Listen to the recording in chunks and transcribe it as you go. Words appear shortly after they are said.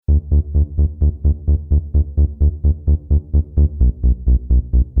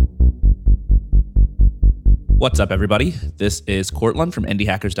What's up, everybody? This is Cortland from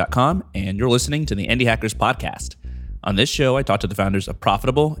IndieHackers.com, and you're listening to the Indie Hackers Podcast. On this show, I talk to the founders of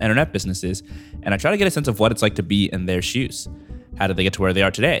profitable internet businesses, and I try to get a sense of what it's like to be in their shoes. How did they get to where they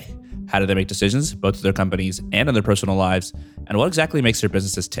are today? How do they make decisions, both to their companies and in their personal lives? And what exactly makes their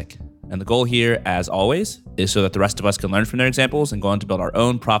businesses tick? And the goal here, as always, is so that the rest of us can learn from their examples and go on to build our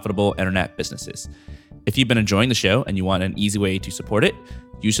own profitable internet businesses. If you've been enjoying the show and you want an easy way to support it,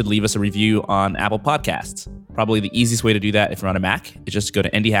 you should leave us a review on Apple Podcasts. Probably the easiest way to do that if you're on a Mac is just to go to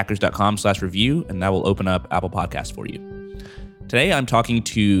indiehackers.com/review, and that will open up Apple Podcasts for you. Today, I'm talking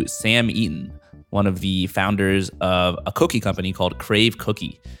to Sam Eaton, one of the founders of a cookie company called Crave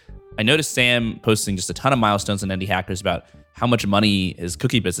Cookie. I noticed Sam posting just a ton of milestones on Indie Hackers about how much money his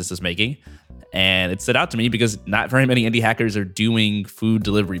cookie business is making. And it stood out to me because not very many indie hackers are doing food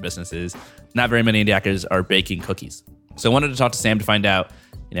delivery businesses. Not very many indie hackers are baking cookies. So I wanted to talk to Sam to find out,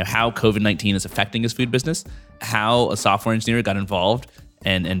 how COVID-19 is affecting his food business, how a software engineer got involved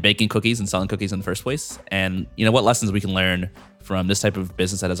in baking cookies and selling cookies in the first place, and what lessons we can learn from this type of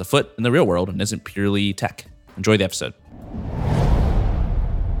business that has a foot in the real world and isn't purely tech. Enjoy the episode.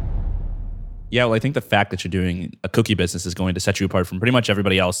 Yeah, well, I think the fact that you're doing a cookie business is going to set you apart from pretty much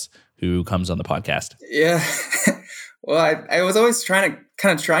everybody else who comes on the podcast. Yeah. Well, I was always trying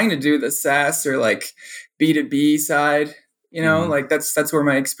to do the SaaS or like B2B side, like that's where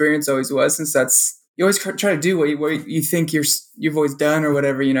my experience always was, since you always try to do what you think you've always done or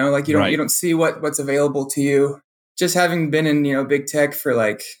whatever, like you don't see what's available to you. Just having been in, big tech for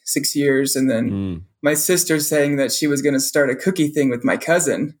like 6 years, and then my sister saying that she was going to start a cookie thing with my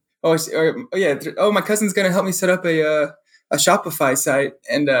cousin. My cousin's going to help me set up a Shopify site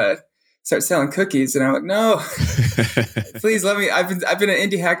and start selling cookies. And I'm like, no, please let me. I've been an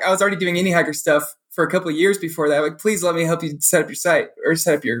indie hack. I was already doing indie hacker stuff for a couple of years before that. Like, please let me help you set up your site or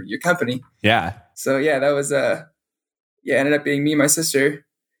set up your company. Yeah. So yeah, that was ended up being me and my sister.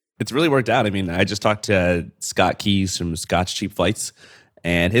 It's really worked out. I mean, I just talked to Scott Keys from Scott's Cheap Flights,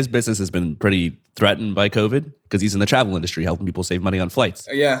 and his business has been pretty threatened by COVID because he's in the travel industry, helping people save money on flights.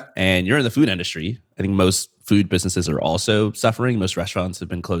 Yeah. And you're in the food industry. I think most food businesses are also suffering. Most restaurants have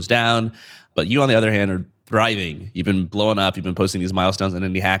been closed down. But you, on the other hand, are thriving. You've been blowing up. You've been posting these milestones on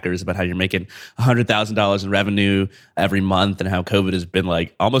Indie Hackers about how you're making $100,000 in revenue every month, and how COVID has been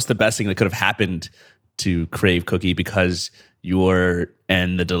like almost the best thing that could have happened to Crave Cookie because you're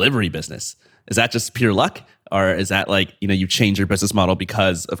in the delivery business. Is that just pure luck? Or is that like, you change your business model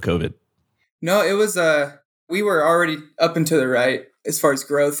because of COVID? No, it was, we were already up and to the right as far as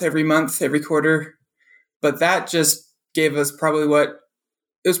growth every month, every quarter. But that just gave us probably a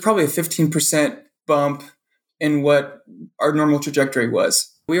 15% bump in what our normal trajectory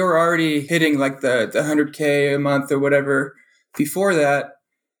was. We were already hitting like the 100K a month or whatever before that.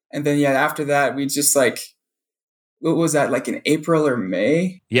 And then, after that, we just like, what was that, like in April or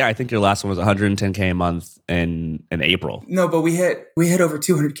May? Yeah, I think your last one was 110K a month in April. No, but we hit over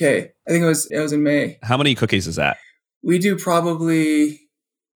 200K. I think it was in May. How many cookies is that? We do probably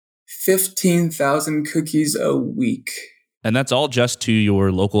 15,000 cookies a week. And that's all just to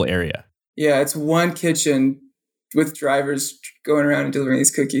your local area? Yeah, it's one kitchen with drivers going around and delivering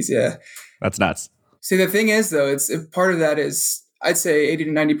these cookies, yeah. That's nuts. See, the thing is, though, part of that is, I'd say 80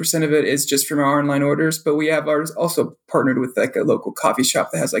 to 90% of it is just from our online orders, but we have ours also partnered with like a local coffee shop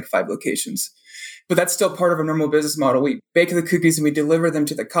that has like 5 locations. But that's still part of our normal business model. We bake the cookies and we deliver them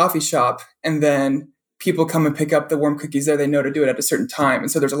to the coffee shop, and then people come and pick up the warm cookies there. They know to do it at a certain time. And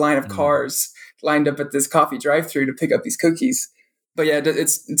so there's a line of cars lined up at this coffee drive-through to pick up these cookies. But yeah,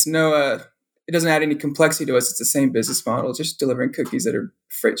 it's no, it doesn't add any complexity to us. It's the same business model, just delivering cookies that are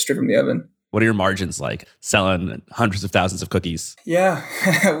straight from the oven. What are your margins like selling hundreds of thousands of cookies? Yeah,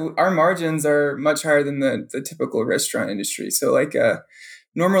 our margins are much higher than the typical restaurant industry. So like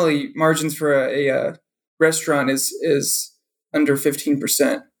normally margins for a restaurant is under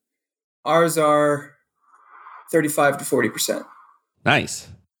 15%. Ours are 35 to 40%. Nice.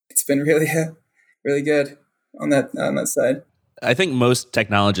 It's been really, really good on that side. I think most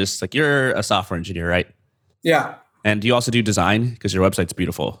technologists, like you're a software engineer, right? Yeah. And do you also do design? Because your website's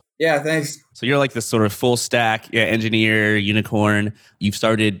beautiful. Yeah, thanks. So you're like this sort of full stack engineer, unicorn. You've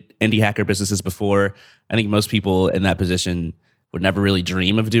started indie hacker businesses before. I think most people in that position would never really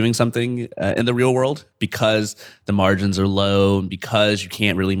dream of doing something in the real world because the margins are low and because you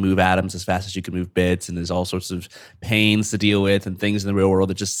can't really move atoms as fast as you can move bits, and there's all sorts of pains to deal with and things in the real world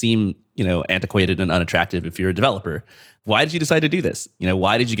that just seem, antiquated and unattractive if you're a developer. Why did you decide to do this?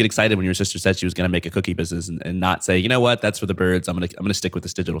 Why did you get excited when your sister said she was going to make a cookie business and not say, you know what, that's for the birds. I'm going to stick with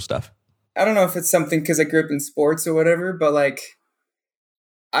this digital stuff. I don't know if it's something because I grew up in sports or whatever, but like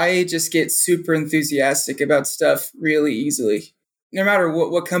I just get super enthusiastic about stuff really easily. No matter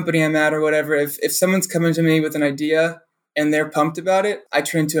what company I'm at or whatever, if someone's coming to me with an idea and they're pumped about it, I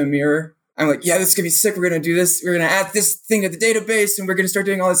turn to a mirror. I'm like, yeah, this is gonna be sick. We're gonna do this. We're gonna add this thing to the database, and we're gonna start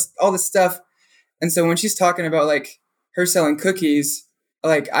doing all this stuff. And so when she's talking about like her selling cookies,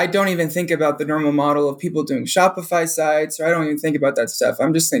 like I don't even think about the normal model of people doing Shopify sites, or I don't even think about that stuff.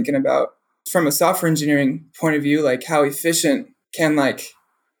 I'm just thinking about from a software engineering point of view, like how efficient can like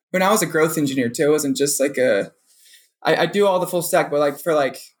when I was a growth engineer too, I wasn't just like I do all the full stack, but like for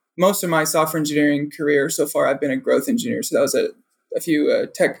like most of my software engineering career so far, I've been a growth engineer. So that was a few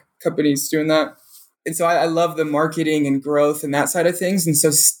tech companies doing that. And so I love the marketing and growth and that side of things. And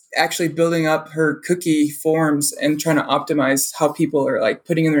so actually building up her cookie forms and trying to optimize how people are like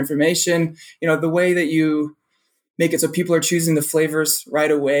putting in their information, the way that you make it so people are choosing the flavors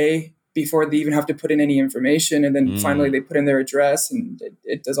right away before they even have to put in any information. And then finally they put in their address and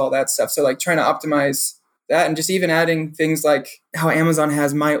it does all that stuff. So like trying to optimize that and just even adding things like how Amazon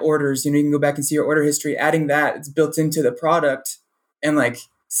has my orders, you can go back and see your order history, adding that, it's built into the product and like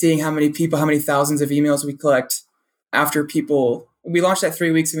seeing how many thousands of emails we collect after people. We launched that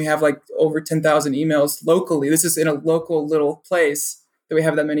 3 weeks and we have like over 10,000 emails locally. This is in a local little place that we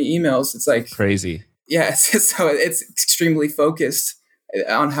have that many emails. It's like crazy. Yeah. So it's extremely focused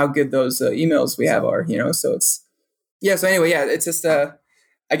on how good those emails we have are, so it's, so anyway, it's just,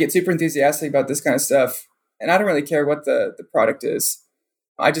 I get super enthusiastic about this kind of stuff and I don't really care what the product is.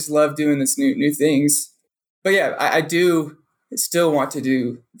 I just love doing this new things. But yeah, I do still want to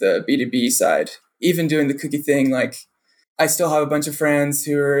do the B2B side, even doing the cookie thing. Like I still have a bunch of friends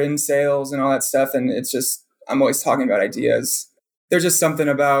who are in sales and all that stuff. And it's just, I'm always talking about ideas. There's just something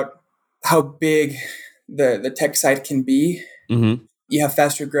about how big the tech side can be. Mm-hmm. You have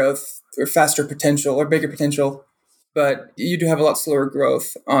faster growth or faster potential or bigger potential, but you do have a lot slower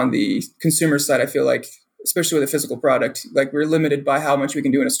growth on the consumer side. I feel like, especially with a physical product, like we're limited by how much we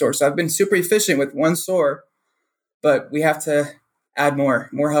can do in a store. So I've been super efficient with one store, but we have to add more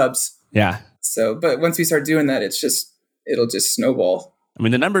hubs. Yeah. So, but once we start doing that, it'll just snowball. I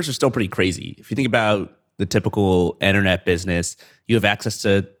mean, the numbers are still pretty crazy. If you think about the typical internet business, you have access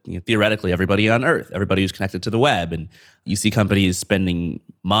to theoretically everybody on earth, everybody who's connected to the web. And you see companies spending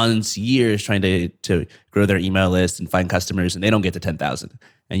months, years trying to grow their email list and find customers, and they don't get to 10,000.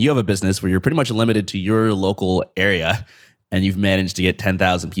 And you have a business where you're pretty much limited to your local area, and you've managed to get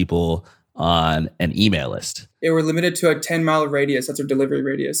 10,000 people on an email list. Yeah, we're limited to a 10-mile radius. That's our delivery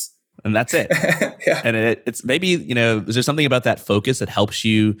radius. And that's it. Yeah. And it's maybe, is there something about that focus that helps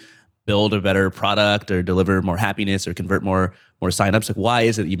you build a better product or deliver more happiness or convert more signups? Like, why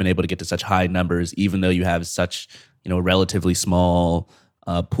is it you've been able to get to such high numbers, even though you have such, a relatively small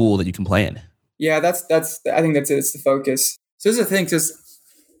pool that you can play in? Yeah, that's I think that's it. It's the focus. So this is the thing, because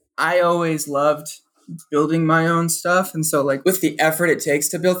I always loved building my own stuff. And so like with the effort it takes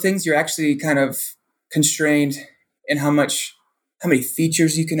to build things, you're actually kind of constrained in how many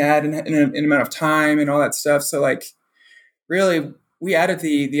features you can add in an amount of time and all that stuff. So like really we added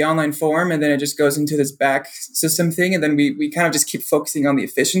the online form and then it just goes into this back system thing. And then we kind of just keep focusing on the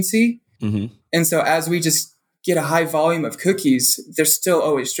efficiency. Mm-hmm. And so as we just get a high volume of cookies, they're still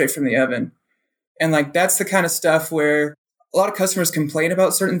always straight from the oven. And like, that's the kind of stuff where a lot of customers complain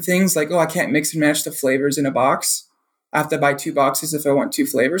about certain things like, oh, I can't mix and match the flavors in a box. I have to buy 2 boxes if I want 2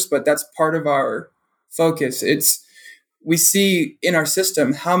 flavors, but that's part of our focus. We see in our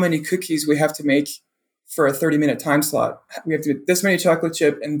system how many cookies we have to make for a 30-minute time slot. We have to do this many chocolate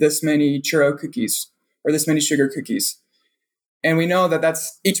chip and this many churro cookies or this many sugar cookies. And we know that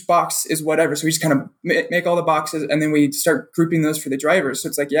that's each box is whatever. So we just kind of make all the boxes and then we start grouping those for the drivers. So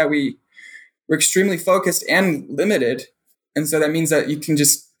it's like, yeah, we're extremely focused and limited. And so that means that you can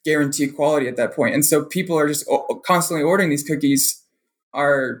just guarantee quality at that point. And so people are just constantly ordering these cookies.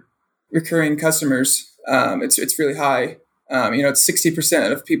 Our recurring customers, it's really high. It's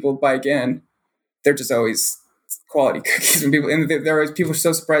 60% of people buy again. They're just always quality cookies. And people are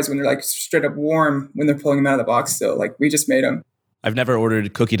so surprised when they're like straight up warm when they're pulling them out of the box still. Like we just made them. I've never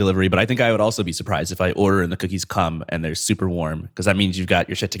ordered cookie delivery, but I think I would also be surprised if I order and the cookies come and they're super warm, because that means you've got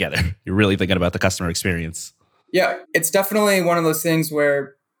your shit together. You're really thinking about the customer experience. Yeah, it's definitely one of those things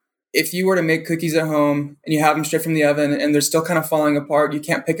where if you were to make cookies at home and you have them straight from the oven and they're still kind of falling apart, you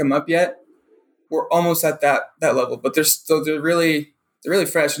can't pick them up yet. We're almost at that level, but they're really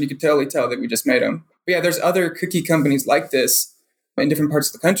fresh, and you can totally tell that we just made them. But yeah, there's other cookie companies like this in different parts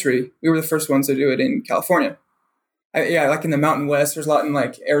of the country. We were the first ones to do it in California. Like in the Mountain West, there's a lot in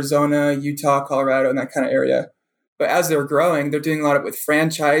like Arizona, Utah, Colorado, and that kind of area. But as they're growing, they're doing a lot of with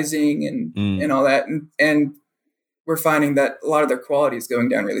franchising and all that. And we're finding that a lot of their quality is going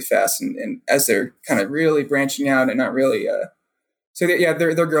down really fast, and as they're kind of really branching out and not really,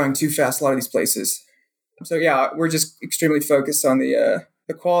 they're growing too fast. A lot of these places. So yeah, we're just extremely focused on the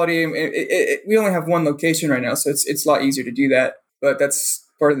quality. We only have one location right now, so it's a lot easier to do that. But that's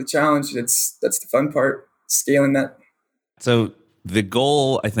part of the challenge. That's the fun part, scaling that. So the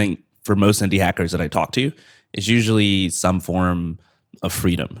goal, I think, for most indie hackers that I talk to is usually some form of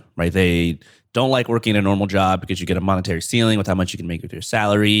freedom, right? They don't like working a normal job because you get a monetary ceiling with how much you can make with your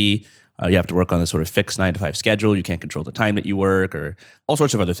salary. You have to work on this sort of fixed 9-to-5 schedule. You can't control the time that you work or all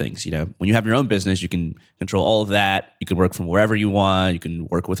sorts of other things. When you have your own business, you can control all of that. You can work from wherever you want. You can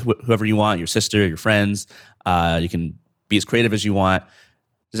work with whoever you want, your sister, your friends. You can be as creative as you want.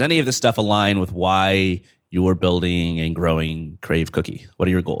 Does any of this stuff align with why you're building and growing Crave Cookie? What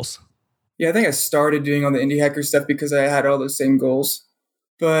are your goals? Yeah, I think I started doing all the indie hacker stuff because I had all those same goals.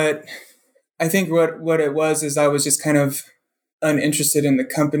 But I think what it was is I was just kind of uninterested in the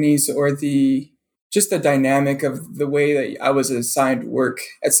companies or just the dynamic of the way that I was assigned work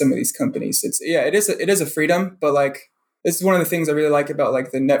at some of these companies. It is a freedom, but like this is one of the things I really like about like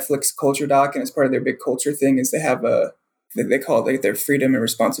the Netflix culture doc, and it's part of their big culture thing is they have they call it like their freedom and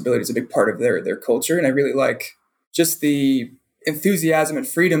responsibility is a big part of their culture, and I really like just the enthusiasm and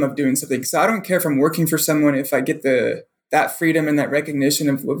freedom of doing something. So I don't care if I'm working for someone if I get that freedom and that recognition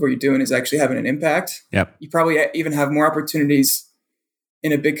of what you're doing is actually having an impact. Yep. You probably even have more opportunities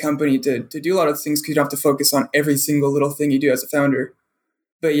in a big company to do a lot of things because you don't have to focus on every single little thing you do as a founder.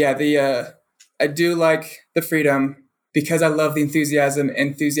 But yeah, I do like the freedom because I love the enthusiasm.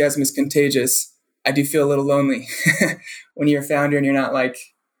 Enthusiasm is contagious. I do feel a little lonely when you're a founder and you're not like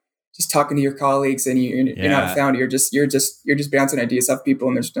just talking to your colleagues and you're not a founder. You're just bouncing ideas off people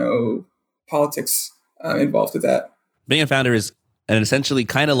and there's no politics involved with that. Being a founder is an essentially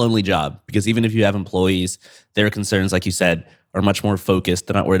kind of lonely job because even if you have employees, their concerns, like you said, are much more focused.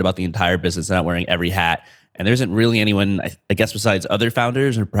 They're not worried about the entire business. They're not wearing every hat. And there isn't really anyone, I guess, besides other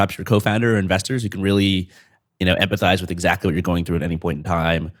founders or perhaps your co-founder or investors who can really, empathize with exactly what you're going through at any point in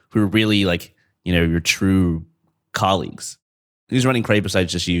time, who are really like, your true colleagues. Who's running Crave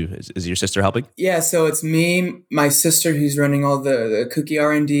besides just you? Is your sister helping? Yeah, so it's me, my sister who's running all the cookie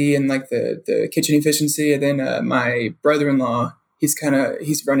R&D and like the kitchen efficiency, and then my brother-in-law,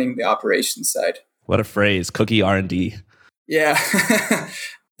 he's running the operations side. What a phrase, cookie R&D. Yeah.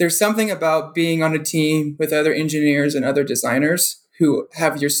 There's something about being on a team with other engineers and other designers who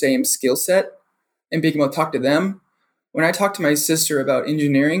have your same skill set and being able to talk to them. When I talk to my sister about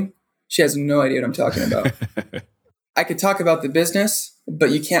engineering, she has no idea what I'm talking about. I could talk about the business,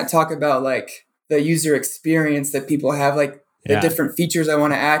 but you can't talk about like the user experience that people have, like the different features I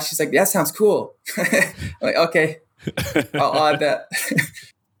want to add. She's like, that sounds cool. I'm like, okay, I'll add that.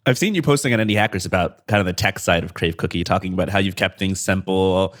 I've seen you posting on Indie Hackers about kind of the tech side of Crave Cookie, talking about how you've kept things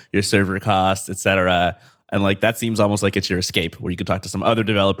simple, your server costs, et cetera. And like that seems almost like it's your escape where you can talk to some other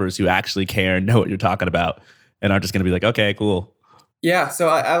developers who actually care and know what you're talking about and aren't just going to be like, okay, cool. Yeah, so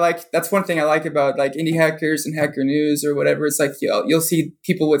I like, that's one thing I like about like Indie Hackers and Hacker News or whatever. It's like you'll see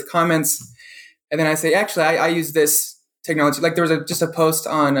people with comments, and then I say, actually, I use this technology. Like there was just a post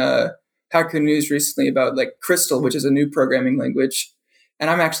on Hacker News recently about like Crystal, which is a new programming language,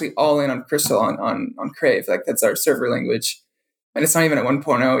 and I'm actually all in on Crystal on Crave. Like that's our server language, and it's not even at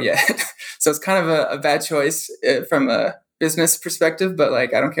 1.0 yet. So it's kind of a bad choice from a business perspective, but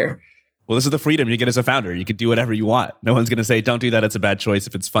like I don't care. Well, this is the freedom you get as a founder. You can do whatever you want. No one's going to say, don't do that. It's a bad choice.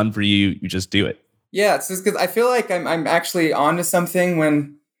 If it's fun for you, you just do it. Yeah, it's just because I feel like I'm actually onto something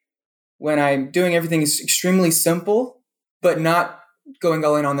when I'm doing everything extremely simple, but not going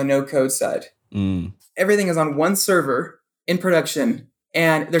all in on the no code side. Everything is on one server in production,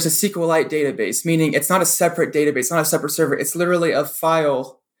 and there's a SQLite database, meaning it's not a separate database, not a separate server. It's literally a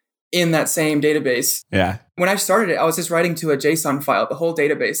file in that same database. Yeah. When I started it, I was just writing to a JSON file, the whole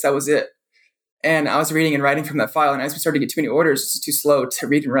database. That was it. And I was reading and writing from that file. And as we started to get too many orders, it's too slow to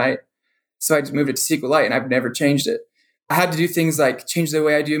read and write. So I just moved it to SQLite, and I've never changed it. I had to do things like change the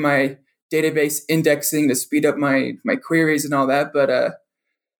way I do my database indexing to speed up my queries and all that. But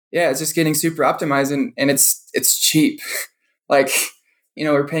yeah, it's just getting super optimized, and it's cheap. Like,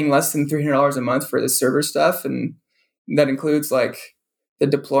 we're paying less than $300 a month for the server stuff. And that includes like the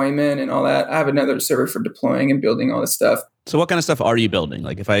deployment and all that. I have another server for deploying and building all this stuff. So what kind of stuff are you building?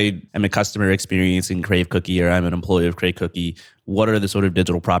 Like if I am a customer experiencing Crave Cookie or I'm an employee of Crave Cookie, what are the sort of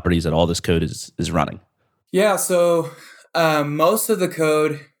digital properties that all this code is running? Yeah, so most of the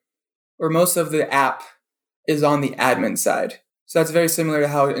code or most of the app is on the admin side. So that's very similar to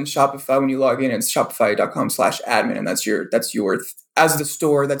how in Shopify, when you log in, it's shopify.com/admin. And that's your, as the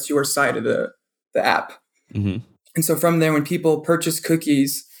store, that's your side of the app. Mm-hmm. And so from there, when people purchase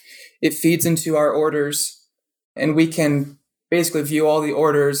cookies, it feeds into our orders and we can basically view all the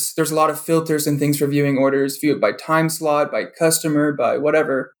orders. There's a lot of filters and things for viewing orders, view it by time slot, by customer, by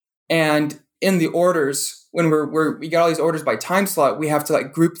whatever. And in the orders, when we get all these orders by time slot, we have to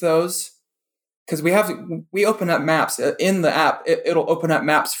like group those because we open up maps in the app. It'll open up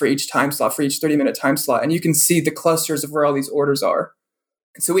maps for each time slot, for each 30-minute time slot. And you can see the clusters of where all these orders are.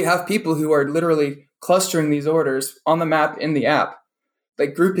 So we have people who are literally clustering these orders on the map in the app,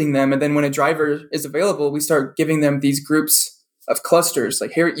 like grouping them. And then when a driver is available, we start giving them these groups of clusters.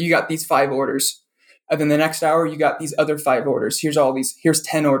 Like, here, you got these 5 orders. And then the next hour, you got these other 5 orders. Here's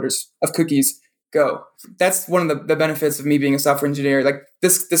 10 orders of cookies. Go. That's one of the benefits of me being a software engineer. Like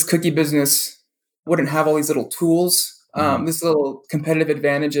this cookie business wouldn't have all these little tools, these little competitive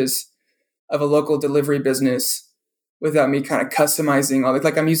advantages of a local delivery business without me kind of customizing all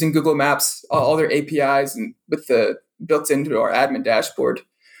like I'm using Google Maps, all their APIs and with the built into our admin dashboard.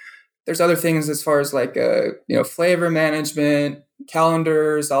 There's other things as far as like, flavor management,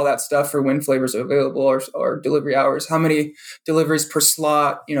 calendars, all that stuff for when flavors are available or delivery hours, how many deliveries per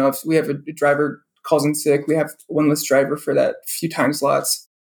slot. If we have a driver calls in sick, we have one less driver for that few time slots.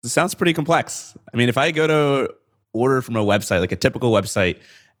 It sounds pretty complex. I mean, if I go to order from a website, like a typical website,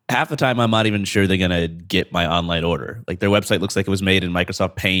 half the time I'm not even sure they're going to get my online order. Like their website looks like it was made in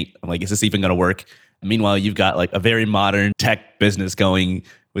Microsoft Paint. I'm like, is this even going to work? Meanwhile, you've got like a very modern tech business going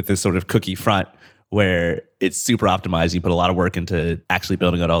with this sort of cookie front where it's super optimized. You put a lot of work into actually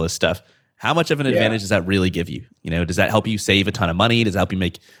building out all this stuff. How much of an advantage does that really give you? Does that help you save a ton of money? Does that help you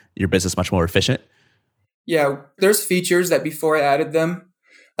make your business much more efficient? Yeah, there's features that before I added them,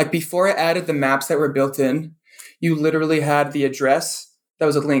 like before I added the maps that were built in, you literally had the address. That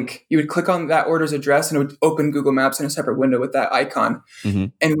was a link. You would click on that order's address and it would open Google Maps in a separate window with that icon. Mm-hmm.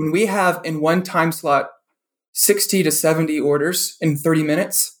 And when we have in one time slot 60 to 70 orders in 30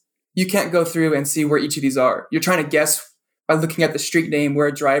 minutes, you can't go through and see where each of these are. You're trying to guess by looking at the street name where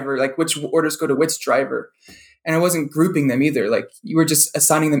a driver, like which orders go to which driver. And I wasn't grouping them either. Like you were just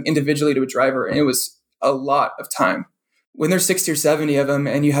assigning them individually to a driver. And it was a lot of time. When there's 60 or 70 of them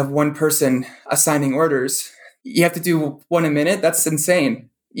and you have one person assigning orders, you have to do one a minute. That's insane.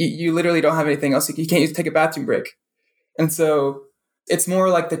 You literally don't have anything else. You can't take a bathroom break. And so it's more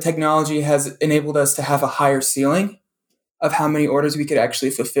like the technology has enabled us to have a higher ceiling of how many orders we could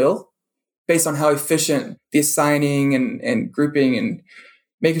actually fulfill based on how efficient the assigning and grouping and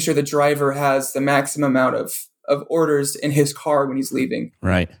making sure the driver has the maximum amount of orders in his car when he's leaving.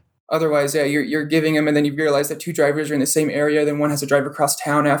 Right. Otherwise, you're giving them and then you realize that 2 drivers are in the same area. Then one has to drive across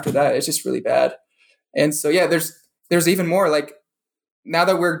town after that. It's just really bad. And so, there's even more. Like now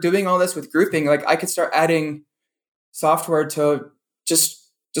that we're doing all this with grouping, like I could start adding software to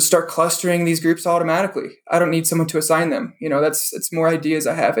just start clustering these groups automatically. I don't need someone to assign them. It's more ideas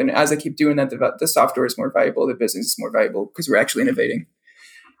I have. And as I keep doing that, the software is more valuable. The business is more valuable because we're actually innovating.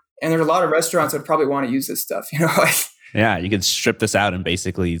 And there's a lot of restaurants that would probably want to use this stuff, Yeah, you could strip this out and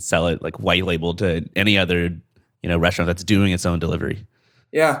basically sell it like white labeled to any other, restaurant that's doing its own delivery.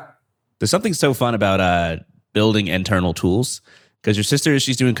 Yeah. There's something so fun about building internal tools because your sister,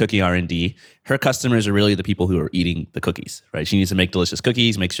 she's doing cookie R&D. Her customers are really the people who are eating the cookies, right? She needs to make delicious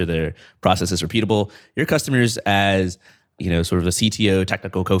cookies, make sure their process is repeatable. Your customers as, sort of a CTO,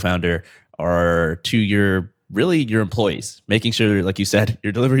 technical co-founder, are to your employees, making sure, like you said,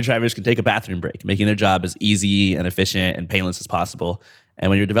 your delivery drivers can take a bathroom break, making their job as easy and efficient and painless as possible. And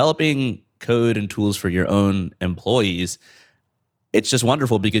when you're developing code and tools for your own employees, it's just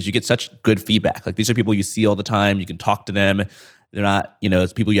wonderful because you get such good feedback. Like these are people you see all the time. You can talk to them. They're not,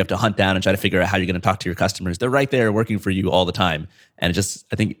 it's people you have to hunt down and try to figure out how you're going to talk to your customers. They're right there working for you all the time. And it just,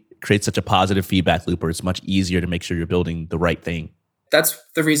 I think, creates such a positive feedback loop where it's much easier to make sure you're building the right thing. That's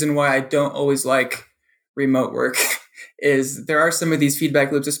the reason why I don't always like remote work is there are some of these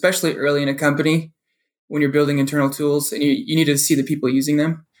feedback loops, especially early in a company when you're building internal tools and you need to see the people using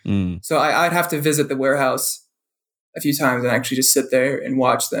them. So I'd have to visit the warehouse a few times and actually just sit there and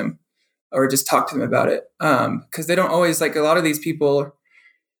watch them or just talk to them about it. Because they don't always, like a lot of these people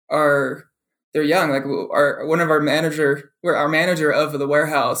they're young. Like our manager of the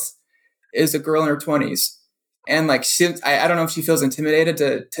warehouse is a girl in her 20s. And like, I don't know if she feels intimidated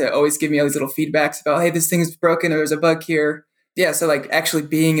to always give me all these little feedbacks about, hey, this thing is broken or there's a bug here. Yeah. So like actually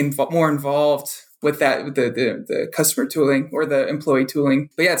being more involved with that, with the customer tooling or the employee tooling.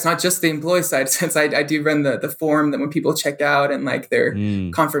 But yeah, it's not just the employee side, since I do run the form that when people check out and like their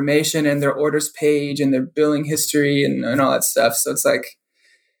confirmation and their orders page and their billing history and all that stuff. So it's like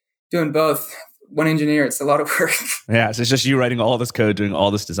doing both. One engineer, it's a lot of work. Yeah. So it's just you writing all this code, doing all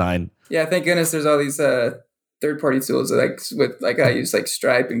this design. Yeah. Thank goodness there's all these third-party tools like I use like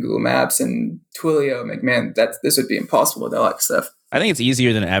Stripe and Google Maps and Twilio. I'm like, man, this would be impossible with all that stuff. I think it's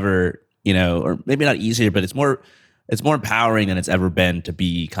easier than ever, or maybe not easier, but it's more empowering than it's ever been to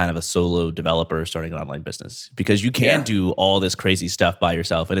be kind of a solo developer starting an online business, because you can do all this crazy stuff by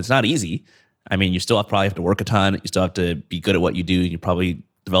yourself, and it's not easy. I mean, you still probably have to work a ton. You still have to be good at what you do. You probably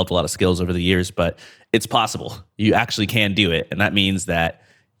developed a lot of skills over the years, but it's possible. You actually can do it. And that means that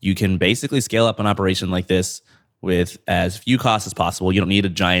you can basically scale up an operation like this with as few costs as possible. You don't need a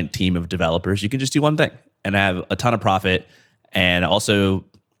giant team of developers. You can just do one thing and have a ton of profit. And also,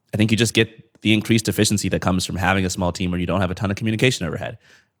 I think you just get the increased efficiency that comes from having a small team where you don't have a ton of communication overhead,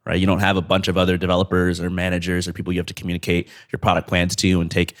 right? You don't have a bunch of other developers or managers or people you have to communicate your product plans to and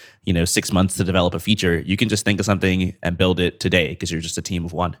take, 6 months to develop a feature. You can just think of something and build it today because you're just a team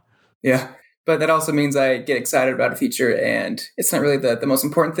of one. Yeah. But that also means I get excited about a feature, and it's not really the most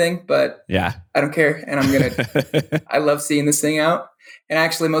important thing, but yeah, I don't care. And I love seeing this thing out. And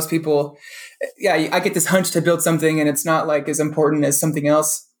actually most people, I get this hunch to build something and it's not like as important as something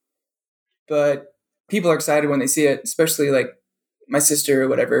else, but people are excited when they see it, especially like my sister or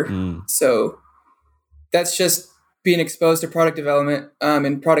whatever. So that's just being exposed to product development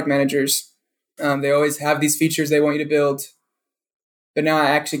and product managers. They always have these features they want you to build. But now I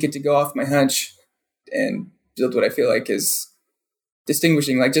actually get to go off my hunch and build what I feel like is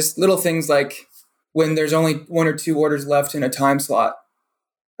distinguishing, like just little things like when there's only 1 or 2 orders left in a time slot,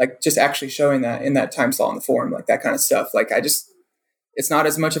 like just actually showing that in that time slot on the form, like that kind of stuff. Like it's not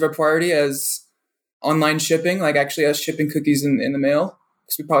as much of a priority as online shipping, like actually us shipping cookies in the mail,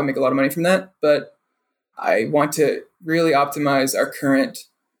 because we probably make a lot of money from that. But I want to really optimize our current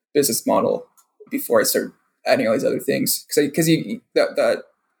business model before I start adding all these other things, because the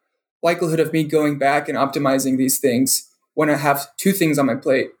likelihood of me going back and optimizing these things when I have 2 things on my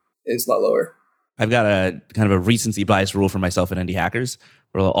plate is a lot lower. I've got a kind of a recency bias rule for myself at Indie Hackers,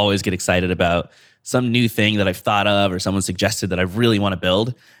 where I'll always get excited about some new thing that I've thought of or someone suggested that I really want to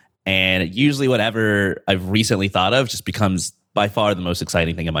build. And usually whatever I've recently thought of just becomes by far the most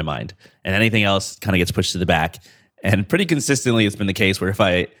exciting thing in my mind. And anything else kind of gets pushed to the back. And pretty consistently, it's been the case where if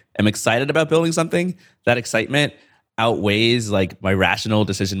I am excited about building something, that excitement outweighs like my rational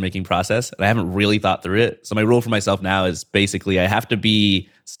decision-making process. And I haven't really thought through it. So my rule for myself now is basically I have to be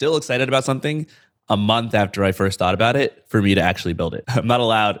still excited about something a month after I first thought about it for me to actually build it. I'm not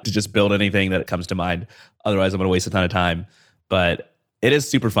allowed to just build anything that comes to mind. Otherwise, I'm going to waste a ton of time. But it is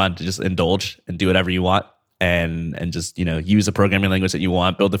super fun to just indulge and do whatever you want and just, use the programming language that you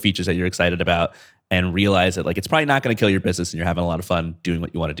want, build the features that you're excited about, and realize that like it's probably not going to kill your business and you're having a lot of fun doing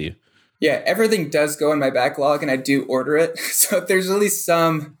what you want to do. Yeah, everything does go in my backlog and I do order it. So there's at least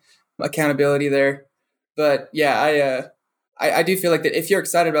some accountability there. But yeah, I do feel like that if you're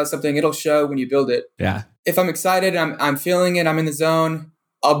excited about something, it'll show when you build it. Yeah. If I'm excited, I'm feeling it, I'm in the zone,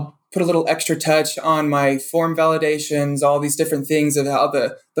 I'll put a little extra touch on my form validations, all these different things of how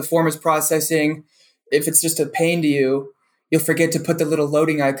the form is processing. If it's just a pain to you, you'll forget to put the little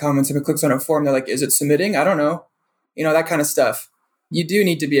loading icon when someone clicks on a form. They're like, is it submitting? I don't know. That kind of stuff. You do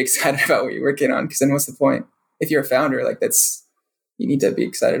need to be excited about what you're working on, because then what's the point? If you're a founder, like you need to be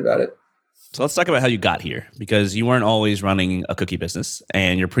excited about it. So let's talk about how you got here, because you weren't always running a cookie business,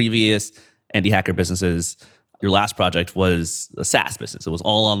 and your previous Indie Hacker businesses, your last project was a SaaS business. It was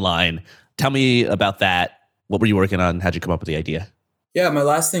all online. Tell me about that. What were you working on? How'd you come up with the idea? Yeah, my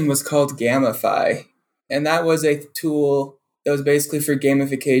last thing was called Gamify. And that was a tool that was basically for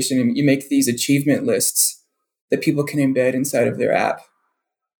gamification. You make these achievement lists that people can embed inside of their app.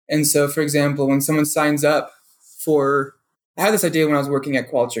 And so, for example, when someone signs up I had this idea when I was working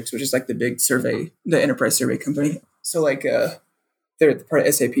at Qualtrics, which is like the big survey, the enterprise survey company. So like, they're part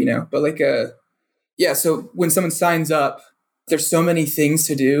of SAP now, but so when someone signs up, there's so many things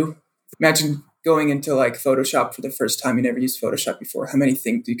to do. Imagine going into like Photoshop for the first time. You never used Photoshop before. How many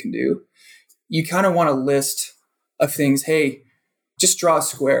things you can do? You kind of want a list of things. Hey, just draw a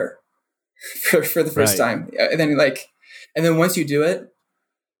square for the first time. And then once you do it,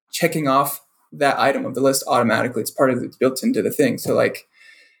 checking off that item of the list automatically. It's built into the thing. So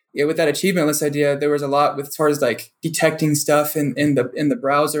with that achievement list idea, there was a lot with as far as like detecting stuff in the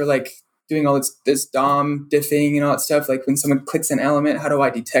browser, like doing all this DOM diffing and all that stuff. Like when someone clicks an element, how do I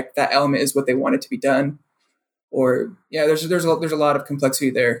detect that element is what they want it to be done? Or there's a lot of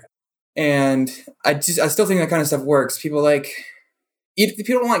complexity there. And I still think that kind of stuff works. People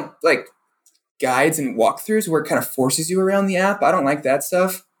don't like guides and walkthroughs where it kind of forces you around the app. I don't like that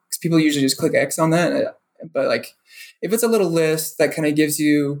stuff because people usually just click X on that. But like if it's a little list that kind of gives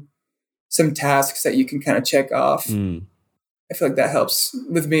you some tasks that you can kind of check off, I feel like that helps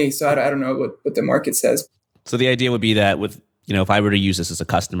with me. So I don't know what the market says. So the idea would be that with, if I were to use this as a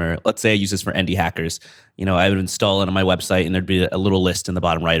customer, let's say I use this for Indie Hackers, I would install it on my website and there'd be a little list in the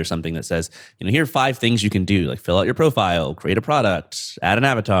bottom right or something that says, here are 5 things you can do, like fill out your profile, create a product, add an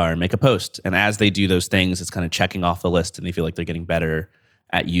avatar, make a post. And as they do those things, it's kind of checking off the list and they feel like they're getting better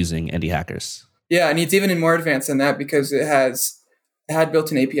at using Indie Hackers. Yeah, and it's even more advanced than that because it had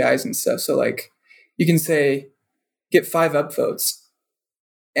built-in APIs and stuff. So like you can say, get 5 upvotes.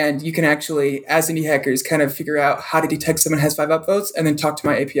 And you can actually, as Indie Hackers, kind of figure out how to detect someone has 5 upvotes and then talk to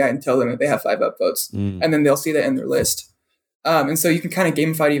my API and tell them that they have 5 upvotes. And then they'll see that in their list. And so you can kind of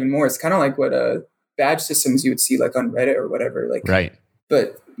gamify it even more. It's kind of like what badge systems you would see like on Reddit or whatever. Like, right.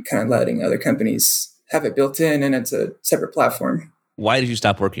 But kind of letting other companies have it built in and it's a separate platform. Why did you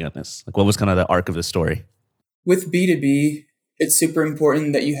stop working on this? Like, what was kind of the arc of the story? With B2B, it's super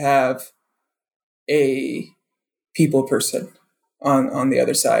important that you have a people person on the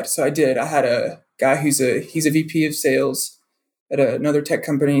other side. So I had a guy he's a VP of sales at another tech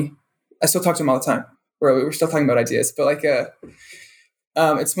company. I still talk to him all the time. We're still talking about ideas, but like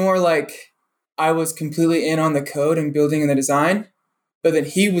it's more like I was completely in on the code and building and the design, but then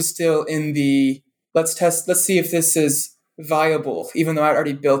he was still in the let's see if this is viable, even though I'd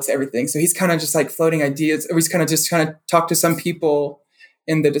already built everything. So he's kind of just like floating ideas, or he's kind of just trying to talk to some people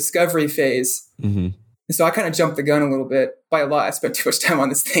in the discovery phase. Mm-hmm. And so I kind of jumped the gun a little bit. By a lot, I spent too much time on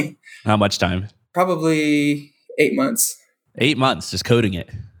this thing. How much time? Probably 8 months. 8 months just coding it.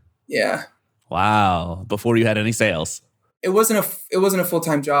 Yeah. Wow. Before you had any sales. It wasn't a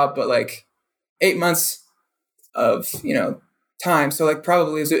full-time job, but like 8 months of, time. So like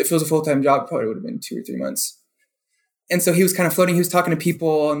probably if it was a full-time job, probably would have been 2 or 3 months. And so he was kind of floating. He was talking to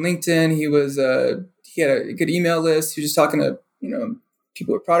people on LinkedIn. He had a good email list. He was just talking to,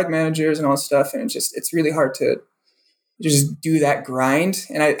 people with product managers and all this stuff. And it's really hard to just do that grind.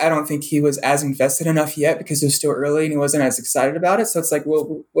 And I don't think he was as invested enough yet because it was still early and he wasn't as excited about it. So it's like,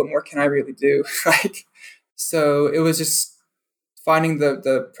 well, what more can I really do? So it was just finding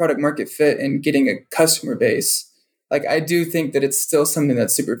the product market fit and getting a customer base. Like, I do think that it's still something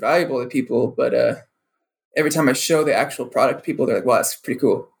that's super valuable to people, but every time I show the actual product to people, they're like, wow, that's pretty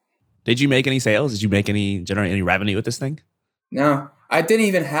cool. Did you make any sales? Did you generate any revenue with this thing? No, I didn't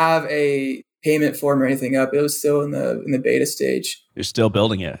even have a payment form or anything up. It was still in the beta stage. You're still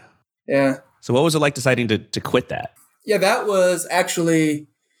building it. Yeah. So what was it like deciding to quit that? Yeah, that was actually,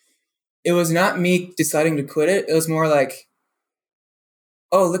 it was not me deciding to quit it. It was more like,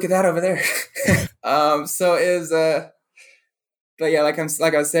 oh, look at that over there. So it was, but yeah, like I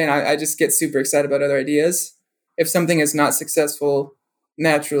was saying, I just get super excited about other ideas. If something is not successful,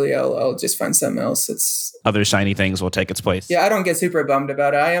 naturally I'll just find something else. It's other shiny things will take its place. Yeah, I don't get super bummed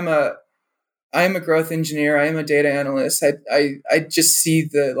about it. I am a growth engineer. I am a data analyst. I just see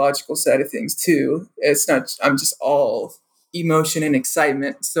the logical side of things too. It's not, I'm just all emotion and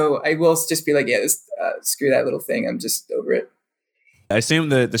excitement. So I will just be like, yeah, screw that little thing. I'm just over it. I assume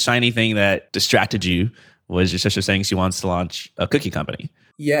the shiny thing that distracted you was your sister saying she wants to launch a cookie company.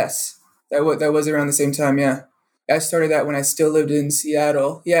 Yes, that was around the same time. Yeah, I started that when I still lived in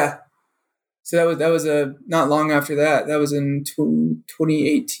Seattle. Yeah, so that was not long after that. That was in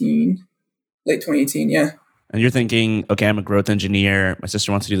 2018, late 2018. Yeah. And you're thinking, okay, I'm a growth engineer. My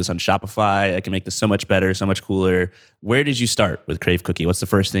sister wants to do this on Shopify. I can make this so much better, so much cooler. Where did you start with Crave Cookie? What's the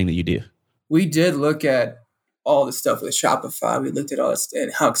first thing that you do? We did look at all the stuff with Shopify. We looked at all this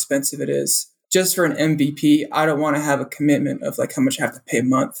and how expensive it is. Just for an MVP, I don't want to have a commitment of like how much I have to pay a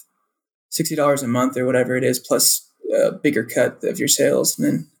month, $60 a month or whatever it is, plus a bigger cut of your sales. And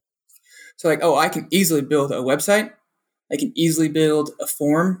then, so like, oh, I can easily build a website. I can easily build a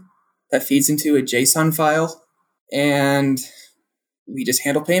form that feeds into a JSON file, and we just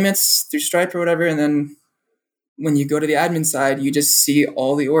handle payments through Stripe or whatever. And then when you go to the admin side, you just see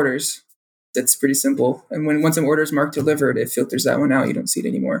all the orders. That's pretty simple. And once an order is marked delivered, it filters that one out. You don't see it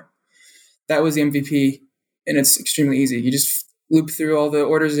anymore. That was the MVP, and it's extremely easy. You just loop through all the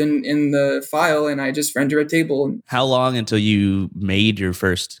orders in the file, and I just render a table. How long until you made your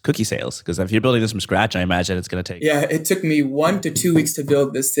first cookie sales? Because if you're building this from scratch, I imagine it's going to take... Yeah, it took me 1 to 2 weeks to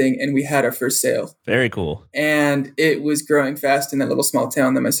build this thing, and we had our first sale. Very cool. And it was growing fast in that little small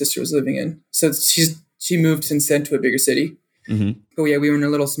town that my sister was living in. So she moved since then to a bigger city. Mm-hmm. But yeah, we were in a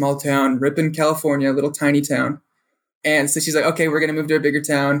little small town, Ripon, California, a little tiny town. And so she's like, okay, we're going to move to a bigger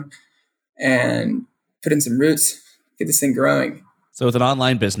town and put in some roots, get this thing growing. So with an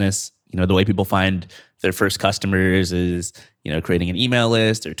online business, the way people find their first customers is, creating an email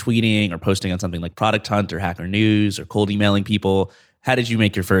list or tweeting or posting on something like Product Hunt or Hacker News or cold emailing people. How did you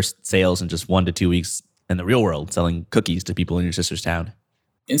make your first sales in just 1 to 2 weeks in the real world, selling cookies to people in your sister's town?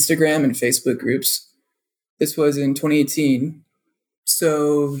 Instagram and Facebook groups. This was in 2018.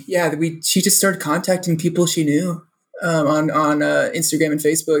 So yeah, she just started contacting people she knew on Instagram and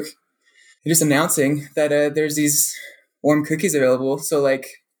Facebook, and just announcing that there's these warm cookies available. So like,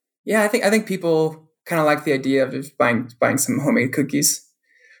 yeah, I think people kind of like the idea of just buying some homemade cookies,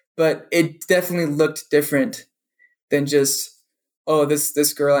 but it definitely looked different than just, oh,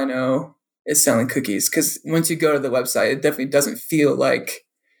 this girl I know is selling cookies. Because once you go to the website, it definitely doesn't feel like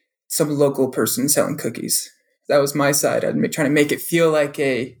some local person selling cookies. That was my side. I'd trying to make it feel like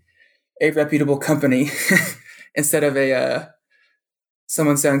a reputable company instead of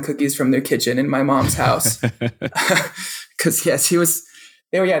someone selling cookies from their kitchen in my mom's house. Because yes,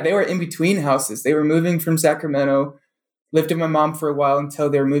 they were in between houses. They were moving from Sacramento, lived with my mom for a while until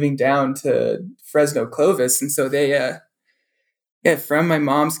they were moving down to Fresno, Clovis, and so they from my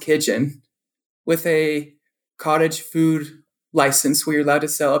mom's kitchen with a cottage food license where you're allowed to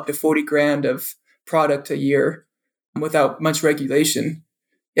sell up to 40 grand of product a year without much regulation.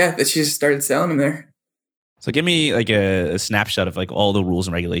 Yeah, that she just started selling them there. So give me like a snapshot of like all the rules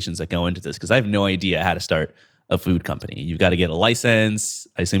and regulations that go into this, because I have no idea how to start a food company. You've got to get a license.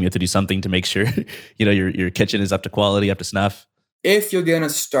 I assume you have to do something to make sure your kitchen is up to quality, up to snuff. If you're gonna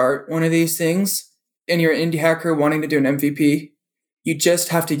start one of these things and you're an indie hacker wanting to do an MVP, you just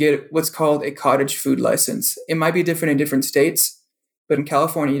have to get what's called a cottage food license. It might be different in different states, but in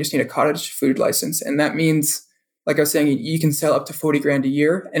California, you just need a cottage food license. And that means, like I was saying, you can sell up to 40 grand a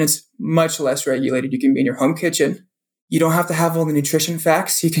year, and it's much less regulated. You can be in your home kitchen. You don't have to have all the nutrition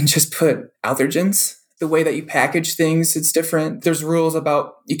facts. You can just put allergens. The way that you package things, it's different. There's rules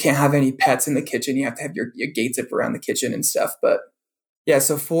about you can't have any pets in the kitchen. You have to have your gate zip around the kitchen and stuff. But yeah,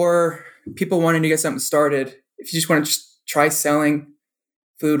 so for people wanting to get something started, if you just want to just try selling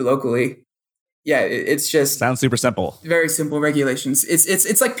food locally, yeah, it's just sounds super simple. Very simple regulations.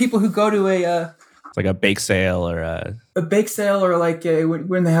 It's like people who go to it's like a bake sale or a bake sale, or like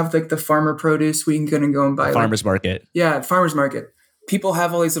when they have like the farmer produce, we can go and buy farmers market. Yeah, farmers market. People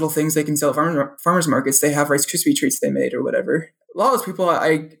have all these little things they can sell at farmers markets. They have Rice Krispie treats they made or whatever. A lot of those people,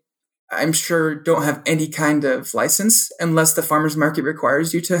 I'm sure, don't have any kind of license unless the farmers market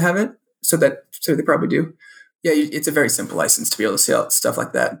requires you to have it. So they probably do. Yeah, it's a very simple license to be able to sell stuff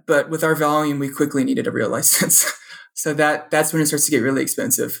like that. But with our volume, we quickly needed a real license. So that's when it starts to get really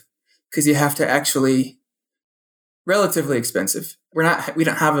expensive, because you have to actually relatively expensive. We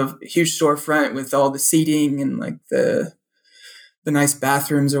don't have a huge storefront with all the seating and like the nice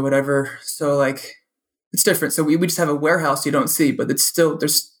bathrooms or whatever. So like it's different. So we just have a warehouse you don't see, but it's still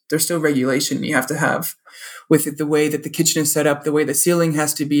there's still regulation you have to have with it, the way that the kitchen is set up, the way the ceiling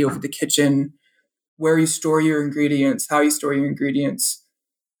has to be over the kitchen, where you store your ingredients, how you store your ingredients,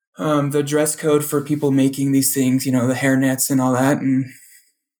 the dress code for people making these things, the hairnets and all that. And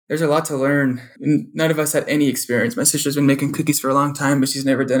there's a lot to learn. And none of us had any experience. My sister's been making cookies for a long time, but she's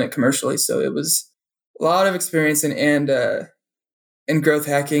never done it commercially. So it was a lot of experience and growth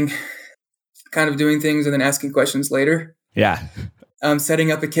hacking, kind of doing things and then asking questions later. Yeah.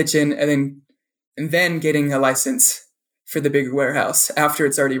 Setting up a kitchen and then getting a license for the bigger warehouse after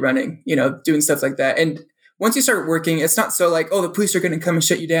it's already running, doing stuff like that. And once you start working, it's not so like, oh, the police are going to come and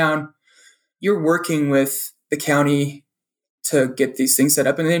shut you down. You're working with the county to get these things set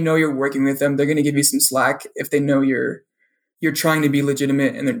up, and they know you're working with them. They're going to give you some slack if they know you're trying to be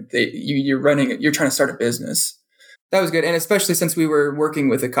legitimate and you're trying to start a business. That was good. And especially since we were working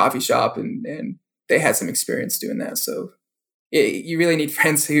with a coffee shop and they had some experience doing that. So you really need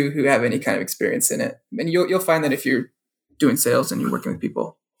friends who have any kind of experience in it. And you'll find that if you're doing sales and you're working with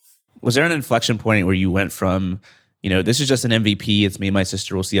people. Was there an inflection point where you went from, this is just an MVP, it's me and my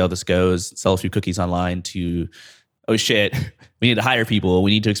sister, we'll see how this goes, sell a few cookies online, to, oh shit, we need to hire people, we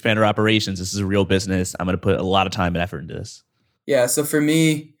need to expand our operations, this is a real business, I'm going to put a lot of time and effort into this? Yeah, so for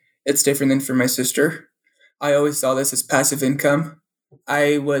me, it's different than for my sister. I always saw this as passive income.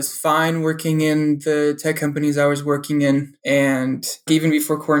 I was fine working in the tech companies I was working in. And even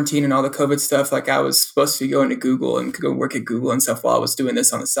before quarantine and all the COVID stuff, like I was supposed to be going to Google and go work at Google and stuff while I was doing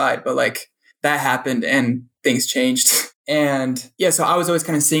this on the side. But like that happened and things changed. And yeah, so I was always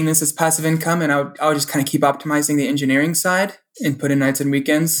kind of seeing this as passive income, and I would just kind of keep optimizing the engineering side and put in nights and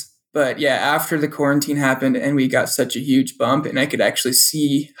weekends. But yeah, after the quarantine happened and we got such a huge bump and I could actually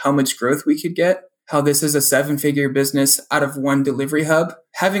see how much growth we could get, how this is a 7-figure business out of one delivery hub.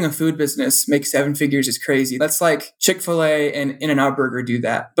 Having a food business make 7 figures is crazy. That's like Chick-fil-A and In-N-Out Burger do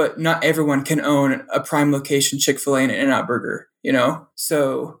that. But not everyone can own a prime location Chick-fil-A and In-N-Out Burger,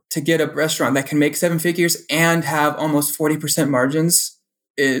 So to get a restaurant that can make 7 figures and have almost 40% margins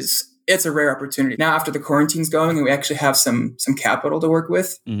is it's a rare opportunity. Now, after the quarantine's going and we actually have some capital to work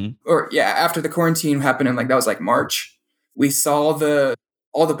with, or after the quarantine happened in that was like March, we saw all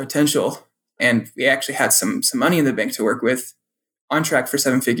the potential, and we actually had some money in the bank to work with, on track for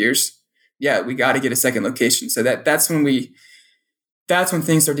 7 figures. Yeah, we got to get a second location. So that's when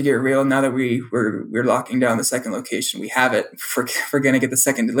things start to get real. Now that we're locking down the second location, we have it. We're going to get the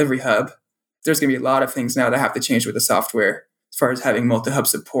second delivery hub. There's going to be a lot of things now that have to change with the software, as far as having multi-hub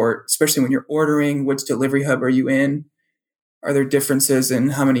support, especially when you're ordering. Which delivery hub are you in? Are there differences in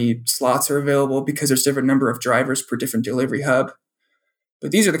how many slots are available because there's different number of drivers per different delivery hub?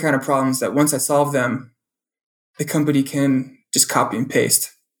 But these are the kind of problems that once I solve them, the company can just copy and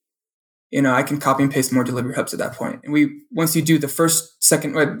paste. I can copy and paste more delivery hubs at that point. And once you do the first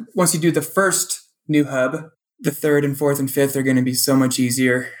new hub, the third and fourth and fifth are going to be so much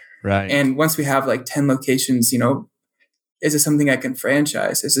easier. Right. And once we have 10 locations, is this something I can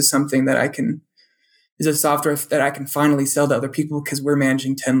franchise? Is this something that is a software that I can finally sell to other people because we're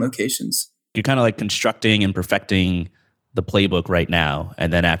managing 10 locations? You're kind of like constructing and perfecting the playbook right now.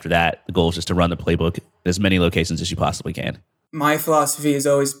 And then after that, the goal is just to run the playbook in as many locations as you possibly can. My philosophy is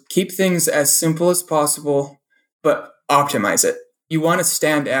always keep things as simple as possible, but optimize it. You want to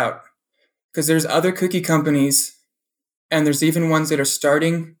stand out because there's other cookie companies, and there's even ones that are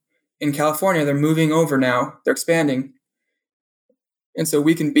starting in California. They're moving over now. They're expanding. And so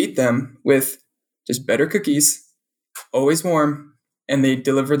we can beat them with just better cookies, always warm, and they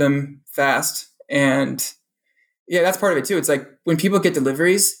deliver them fast. And yeah, that's part of it too. It's like when people get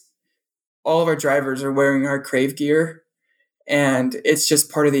deliveries, all of our drivers are wearing our Crave gear, and it's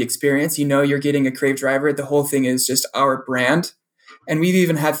just part of the experience. You're getting a Crave driver. The whole thing is just our brand. And we've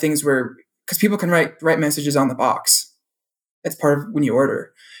even had things where, because people can write messages on the box. That's part of when you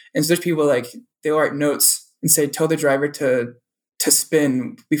order. And so there's people they'll write notes and say, tell the driver to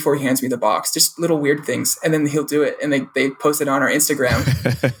spin before he hands me the box, just little weird things. And then he'll do it, and they post it on our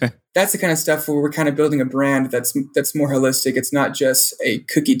Instagram. That's the kind of stuff where we're kind of building a brand that's more holistic. It's not just a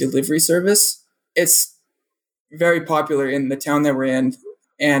cookie delivery service. It's very popular in the town that we're in,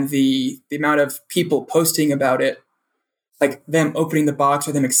 and the amount of people posting about it, like them opening the box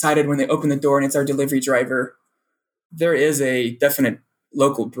or them excited when they open the door and it's our delivery driver. There is a definite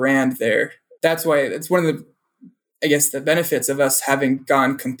local brand there. That's why it's one of the benefits of us having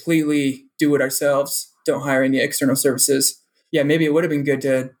gone completely do it ourselves, don't hire any external services. Yeah, maybe it would have been good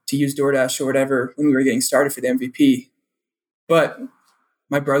to use DoorDash or whatever when we were getting started for the MVP. But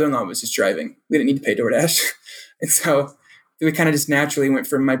my brother-in-law was just driving. We didn't need to pay DoorDash. And so we kind of just naturally went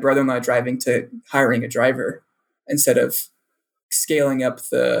from my brother-in-law driving to hiring a driver instead of scaling up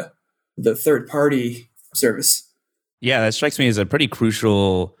the third-party service. Yeah, that strikes me as a pretty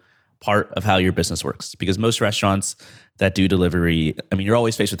crucial part of how your business works, because most restaurants that do delivery, you're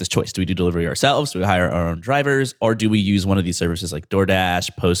always faced with this choice. Do we do delivery ourselves? Do we hire our own drivers? Or do we use one of these services like DoorDash,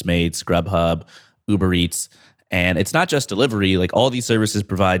 Postmates, Grubhub, Uber Eats? And it's not just delivery. All these services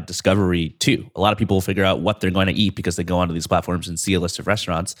provide discovery too. A lot of people figure out what they're going to eat because they go onto these platforms and see a list of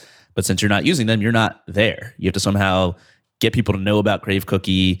restaurants. But since you're not using them, you're not there. You have to somehow get people to know about Crave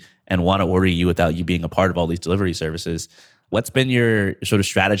Cookie and want to order you without you being a part of all these delivery services. What's been your sort of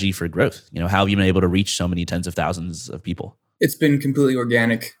strategy for growth? How have you been able to reach so many tens of thousands of people? It's been completely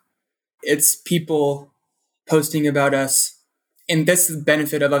organic. It's people posting about us. And that's the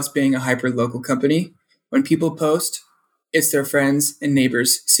benefit of us being a hyper-local company. When people post, it's their friends and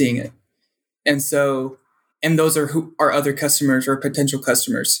neighbors seeing it. And those are who are other customers or potential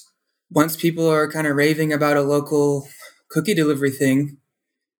customers. Once people are kind of raving about a local cookie delivery thing,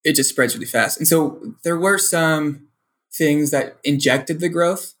 it just spreads really fast. And so there were some things that injected the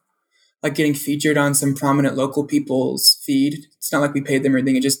growth, like getting featured on some prominent local people's feed. It's not like we paid them or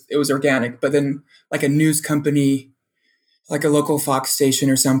anything. It was organic. But then like a news company, like a local Fox station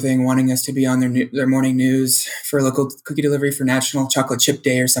or something, wanting us to be on their morning news for a local cookie delivery for National Chocolate Chip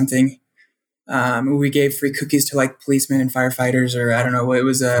Day or something. We gave free cookies to policemen and firefighters, or I don't know what it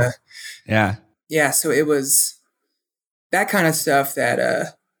was. Yeah. So it was that kind of stuff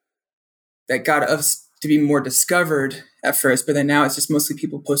that got us to be more discovered at first, but then now it's just mostly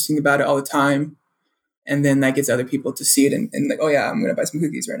people posting about it all the time. And then that gets other people to see it and oh yeah, I'm going to buy some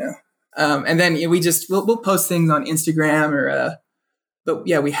cookies right now. And then we'll post things on Instagram but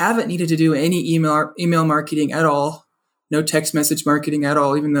yeah, we haven't needed to do any email marketing at all. No text message marketing at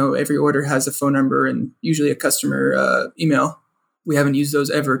all, even though every order has a phone number and usually a customer email. We haven't used those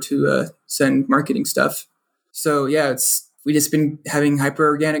ever to send marketing stuff. So yeah, we just been having hyper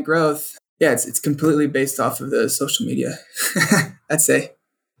organic growth. Yeah, it's completely based off of the social media, I'd say.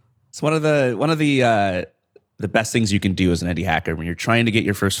 It's one of the the best things you can do as an indie hacker when you're trying to get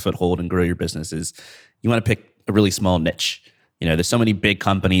your first foothold and grow your business is you want to pick a really small niche. There's so many big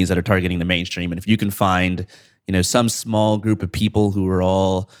companies that are targeting the mainstream. And if you can find, some small group of people who are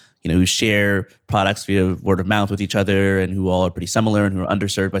all, who share products via word of mouth with each other and who all are pretty similar and who are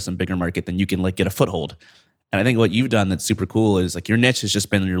underserved by some bigger market, then you can like get a foothold. And I think what you've done that's super cool is like your niche has just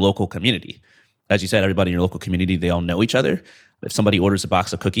been your local community. As you said, everybody in your local community, they all know each other. If somebody orders a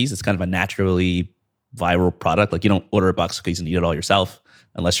box of cookies, it's kind of a naturally viral product. Like you don't order a box of cookies and eat it all yourself,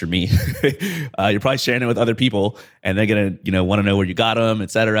 unless you're me. You're probably sharing it with other people and they're going to, want to know where you got them, et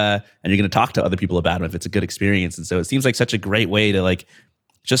cetera. And you're going to talk to other people about them if it's a good experience. And so it seems like such a great way to like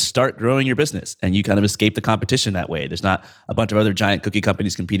just start growing your business and you kind of escape the competition that way. There's not a bunch of other giant cookie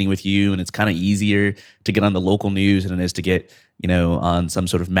companies competing with you. And it's kind of easier to get on the local news than it is to get, on some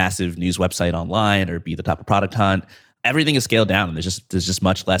sort of massive news website online or be the top of Product Hunt. Everything is scaled down and there's just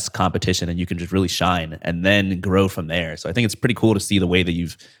much less competition and you can just really shine and then grow from there. So I think it's pretty cool to see the way that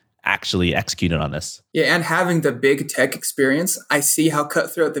you've actually executed on this. Yeah, and having the big tech experience, I see how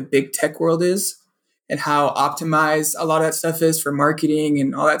cutthroat the big tech world is and how optimized a lot of that stuff is for marketing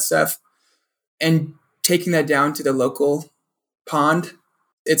and all that stuff. And taking that down to the local pond,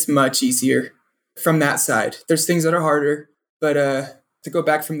 it's much easier from that side. There's things that are harder, but to go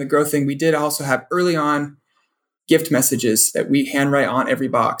back from the growth thing, we did also have early on gift messages that we handwrite on every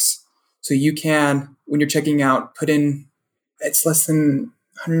box. So you can, when you're checking out, put in, it's less than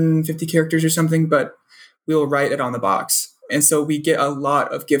 150 characters or something, but we'll write it on the box. And so we get a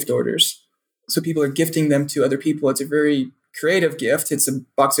lot of gift orders. So people are gifting them to other people. It's a very creative gift. It's a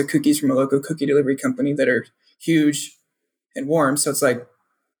box of cookies from a local cookie delivery company that are huge and warm. So it's like,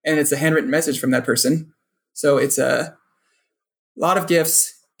 and it's a handwritten message from that person. So it's a lot of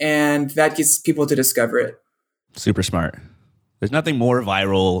gifts and that gets people to discover it. Super smart. There's nothing more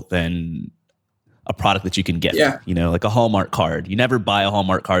viral than a product that you can gift, like a Hallmark card. You never buy a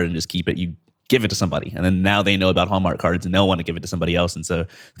Hallmark card and just keep it. You give it to somebody. And then now they know about Hallmark cards and they'll want to give it to somebody else. And so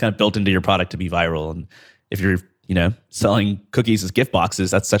it's kind of built into your product to be viral. And if you're, selling cookies as gift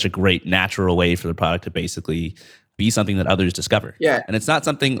boxes, that's such a great natural way for the product to basically be something that others discover. Yeah. And it's not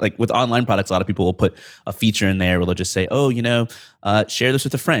something like with online products, a lot of people will put a feature in there where they'll just say, share this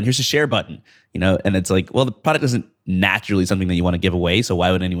with a friend. Here's a share button, and it's like, well, the product isn't naturally something that you want to give away. So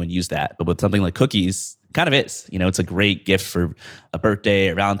why would anyone use that? But with something like cookies, kind of is, it's a great gift for a birthday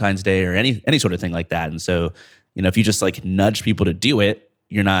or Valentine's Day or any sort of thing like that. And so, if you just like nudge people to do it,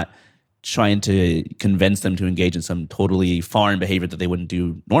 you're not trying to convince them to engage in some totally foreign behavior that they wouldn't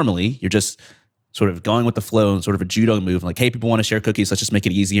do normally. You're just sort of going with the flow and sort of a judo move. Like, hey, people want to share cookies. Let's just make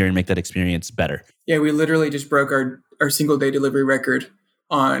it easier and make that experience better. Yeah, we literally just broke our single day delivery record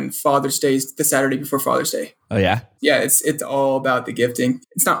on Father's Day, the Saturday before Father's Day. Oh, yeah? Yeah, it's all about the gifting.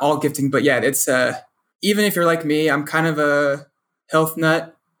 It's not all gifting, but yeah, it's even if you're like me, I'm kind of a health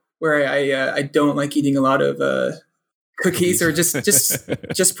nut where I don't like eating a lot of cookies or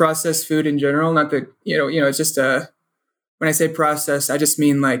just processed food in general. Not that, it's just when I say processed, I just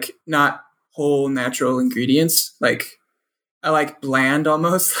mean like not whole natural ingredients. Like I like bland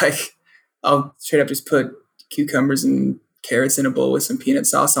almost. Like I'll straight up just put cucumbers and carrots in a bowl with some peanut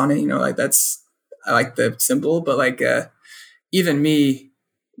sauce on it. Like I like the simple, but like even me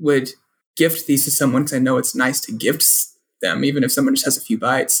would gift these to someone because I know it's nice to gift them. Even if someone just has a few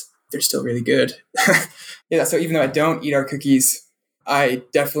bites, they're still really good. Yeah. So even though I don't eat our cookies, I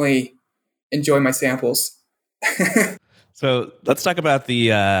definitely enjoy my samples. So let's talk about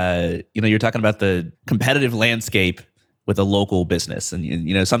the, you're talking about the competitive landscape with a local business.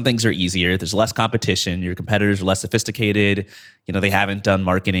 And, some things are easier. There's less competition. Your competitors are less sophisticated. They haven't done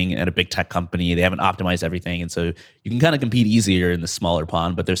marketing at a big tech company. They haven't optimized everything. And so you can kind of compete easier in the smaller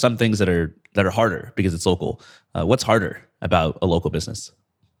pond, but there's some things that are harder because it's local. What's harder about a local business?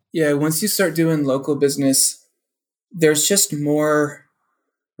 Yeah, once you start doing local business, there's just more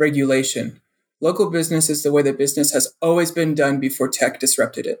regulation. Local business is the way that business has always been done before tech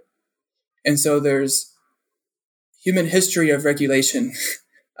disrupted it. And so there's human history of regulation,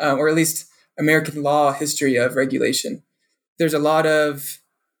 or at least American law history of regulation. There's a lot of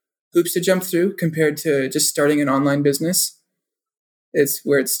hoops to jump through compared to just starting an online business. It's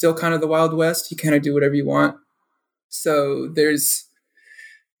where it's still kind of the Wild West. You kind of do whatever you want. So there's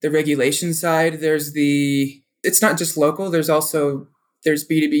the regulation side. It's not just local. There's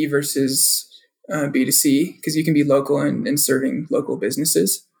B2B versus B2C, because you can be local and serving local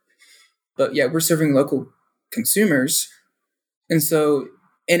businesses. But yeah, we're serving local consumers. And so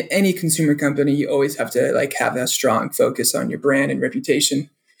in any consumer company, you always have to like have that strong focus on your brand and reputation.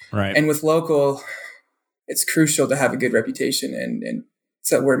 Right. And with local, it's crucial to have a good reputation and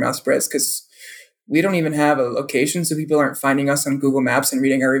so that word of mouth spreads, because we don't even have a location, so people aren't finding us on Google Maps and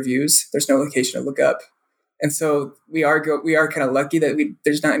reading our reviews. There's no location to look up. And so we are kind of lucky that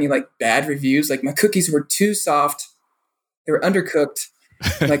there's not any like bad reviews. Like my cookies were too soft. They were undercooked.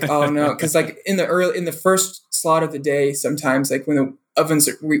 Like, oh no. Cause like in the first slot of the day, sometimes like when the ovens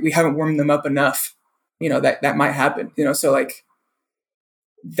we haven't warmed them up enough, that might happen, so like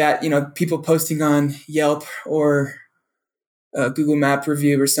that, people posting on Yelp or Google Map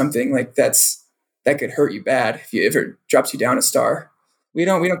review or something like that could hurt you bad if it drops you down a star. We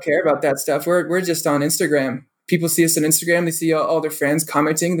don't care about that stuff. We're just on Instagram. People see us on Instagram. They see all their friends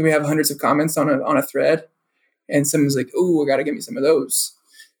commenting. Then we have hundreds of comments on a thread, and someone's like, "Oh, I got to get me some of those."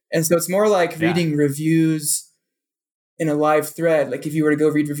 And so it's more like reading reviews in a live thread. Like if you were to go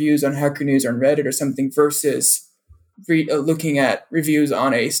read reviews on Hacker News or on Reddit or something versus looking at reviews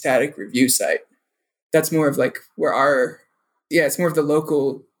on a static review site. That's more of like it's more of the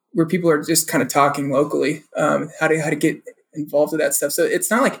local, where people are just kind of talking locally, how to get involved with that stuff. So it's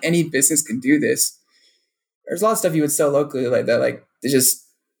not like any business can do this. There's a lot of stuff you would sell locally like that. Like it's just,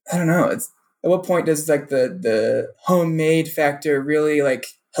 I don't know. It's at what point does like the homemade factor really like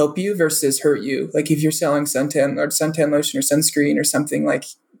help you versus hurt you? Like if you're selling suntan lotion or sunscreen or something, like,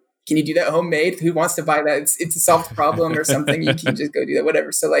 can you do that homemade? Who wants to buy that? It's a solved problem or something. You can just go do that,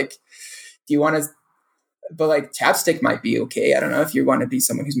 whatever. So like, do you want to, but like chapstick might be okay. I don't know if you want to be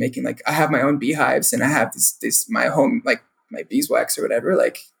someone who's making like, I have my own beehives and I have this my home, like my beeswax or whatever,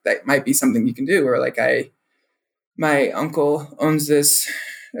 like that might be something you can do. Or like my uncle owns this,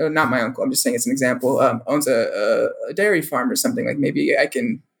 not my uncle, I'm just saying it's an example, owns a dairy farm or something. Like maybe I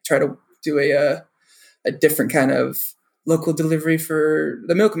can try to do a different kind of local delivery for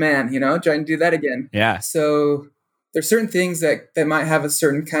the milkman, try and do that again. Yeah. So there's certain things that might have a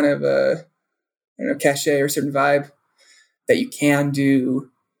certain kind of cachet or certain vibe that you can do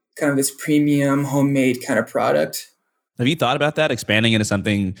kind of this premium homemade kind of product. Have you thought about that, expanding into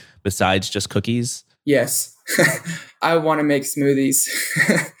something besides just cookies? Yes. I want to make smoothies.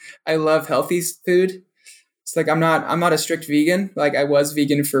 I love healthy food. It's like I'm not a strict vegan. Like I was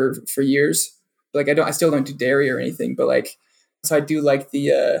vegan for years. Like I still don't do dairy or anything, but like, so I do like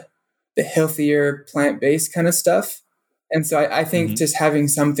the healthier plant-based kind of stuff. And so I think just having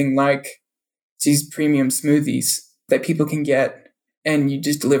something like these premium smoothies that people can get and you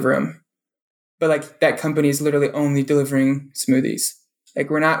just deliver them. But like that company is literally only delivering smoothies. Like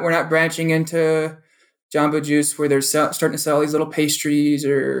we're not branching into Jamba Juice where they're starting to sell these little pastries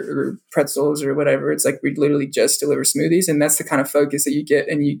or pretzels or whatever. It's like we literally just deliver smoothies, and that's the kind of focus that you get,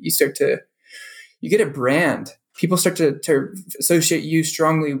 and you get a brand. People start to associate you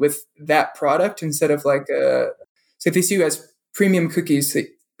strongly with that product instead of like so if they see you as premium cookies,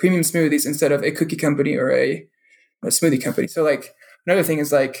 premium smoothies instead of a cookie company or a smoothie company. So like another thing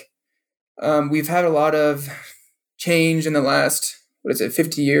is like we've had a lot of change in the last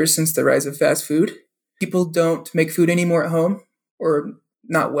 50 years since the rise of fast food. People don't make food anymore at home, or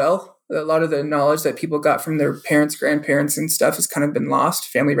not well. A lot of the knowledge that people got from their parents, grandparents and stuff has kind of been lost,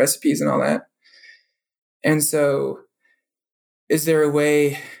 family recipes and all that. And so is there a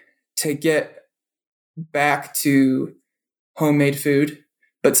way to get back to homemade food,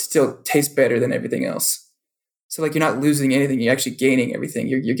 but still taste better than everything else? So like you're not losing anything, you're actually gaining everything.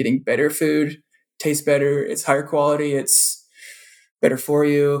 You're getting better food, tastes better, it's higher quality, it's better for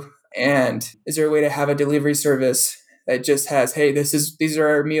you. And is there a way to have a delivery service that just has, hey, these are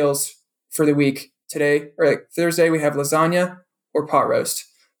our meals for the week today, or like Thursday we have lasagna or pot roast.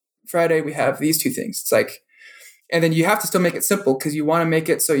 Friday we have these two things. It's like, and then you have to still make it simple because you want to make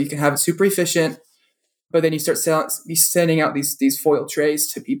it so you can have it super efficient. But then you start sending out these foil trays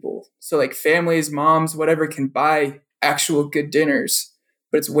to people. So like families, moms, whatever can buy actual good dinners,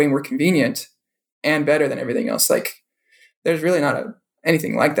 but it's way more convenient and better than everything else. Like there's really not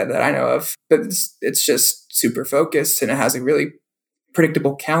anything like that I know of, but it's just super focused, and it has a really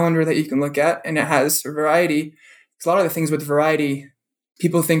predictable calendar that you can look at, and it has a variety. Because a lot of the things with variety,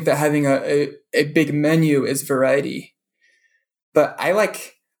 people think that having a big menu is variety, but I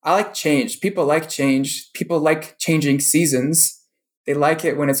like change. People like change. People like changing seasons. They like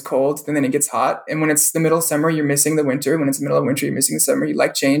it when it's cold, and then it gets hot. And when it's the middle of summer, you're missing the winter. When it's the middle of winter, you're missing the summer. You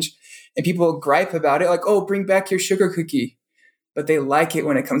like change. And people gripe about it, like, oh, bring back your sugar cookie. But they like it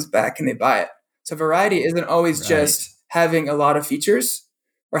when it comes back and they buy it. So variety isn't always just having a lot of features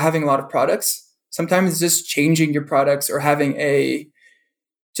or having a lot of products. Sometimes it's just changing your products or having a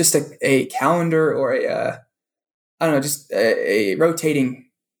calendar or a rotating,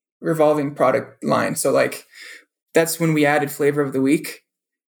 revolving product line. So like that's when we added flavor of the week,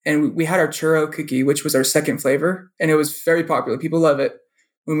 and we had our churro cookie, which was our second flavor, and it was very popular. People love it.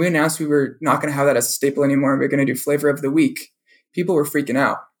 when we announced we were not going to have that as a staple anymore, and we are going to do flavor of the week, people were freaking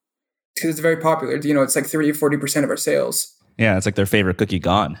out because it's very popular. It's like 30 or 40% of our sales. Yeah, it's like their favorite cookie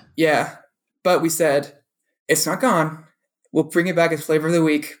gone. Yeah. But we said, it's not gone. We'll bring it back as flavor of the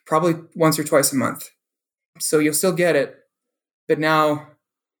week, probably once or twice a month. So you'll still get it, but now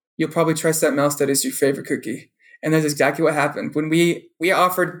you'll probably trust that Melstead is your favorite cookie. And that's exactly what happened. When we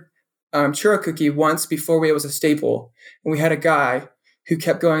offered churro cookie once before it was a staple, and we had a guy who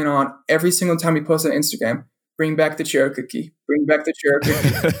kept going on every single time we posted on Instagram, bring back the churro cookie, bring back the churro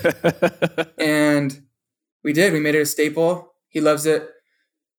cookie. And we did. We made it a staple. He loves it.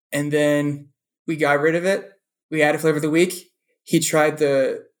 And then we got rid of it. We added flavor of the week. He tried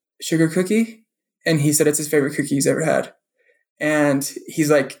the sugar cookie, and he said it's his favorite cookie he's ever had. And he's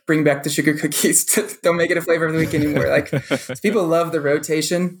like, bring back the sugar cookies. Don't make it a flavor of the week anymore. Like, people love the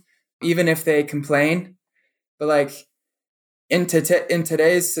rotation, even if they complain. But like in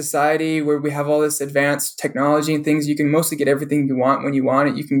today's society where we have all this advanced technology and things, you can mostly get everything you want when you want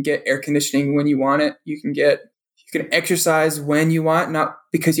it. You can get air conditioning when you want it. You can exercise when you want, not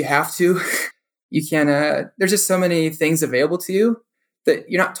because you have to. You can, there's just so many things available to you that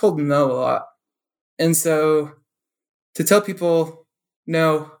you're not told no a lot. And so to tell people,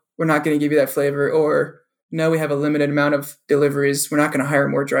 no, we're not going to give you that flavor, or no, we have a limited amount of deliveries, we're not going to hire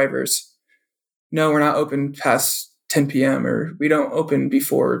more drivers. No, we're not open past 10 p.m. or we don't open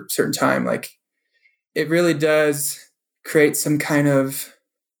before a certain time. Like, it really does create some kind of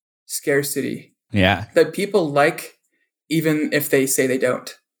scarcity. Yeah. That people like, even if they say they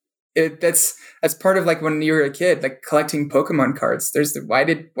don't. That's part of like when you were a kid, like collecting Pokemon cards. Why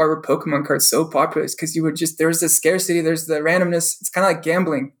were Pokemon cards so popular? It's because there's the scarcity, there's the randomness. It's kind of like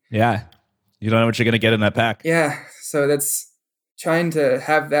gambling. Yeah. You don't know what you're going to get in that pack. Yeah. So that's trying to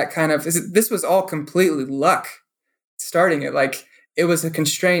have that kind of, this was all completely luck starting it. Like, it was a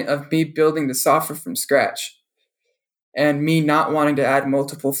constraint of me building the software from scratch and me not wanting to add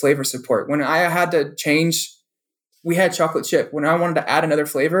multiple flavor support. When I had to change, we had chocolate chip. When I wanted to add another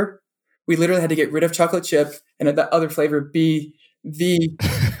flavor, we literally had to get rid of chocolate chip and let that other flavor be the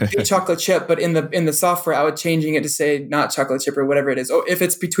chocolate chip. But in the software, I would changing it to say not chocolate chip or whatever it is. Oh, if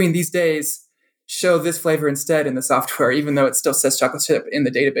it's between these days, show this flavor instead in the software, even though it still says chocolate chip in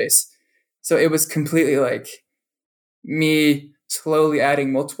the database. So it was completely like me slowly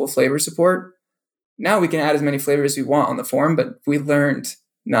adding multiple flavor support. Now we can add as many flavors as we want on the form, but we learned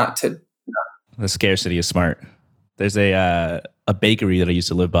not to. The scarcity is smart. There's a bakery that I used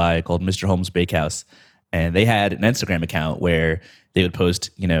to live by called Mr. Holmes Bakehouse, and they had an Instagram account where they would post,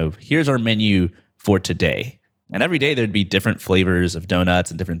 here's our menu for today. And every day there'd be different flavors of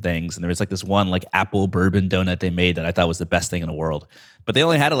donuts and different things. And there was like this one like apple bourbon donut they made that I thought was the best thing in the world. But they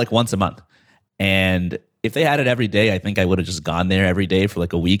only had it like once a month. And if they had it every day, I think I would have just gone there every day for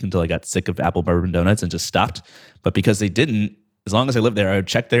like a week until I got sick of apple bourbon donuts and just stopped. But because they didn't, as long as I lived there, I would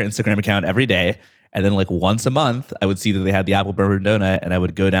check their Instagram account every day. And then like once a month, I would see that they had the apple bourbon donut, and I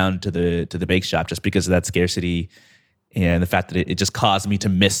would go down to the bake shop just because of that scarcity and the fact that it just caused me to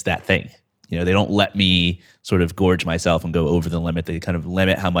miss that thing. They don't let me sort of gorge myself and go over the limit. They kind of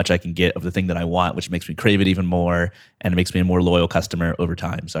limit how much I can get of the thing that I want, which makes me crave it even more, and it makes me a more loyal customer over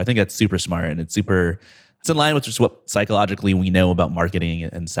time. So I think that's super smart, and it's in line with just what psychologically we know about marketing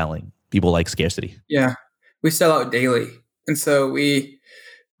and selling. People like scarcity. Yeah, we sell out daily, and so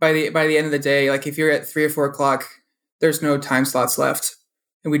by the end of the day, like if you're at 3 or 4 o'clock, there's no time slots left,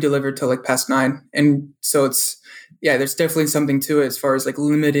 and we deliver till like past 9. And so there's definitely something to it as far as like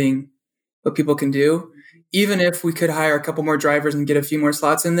limiting what people can do. Even if we could hire a couple more drivers and get a few more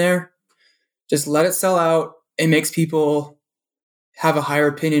slots in there, just let it sell out. It makes people have a higher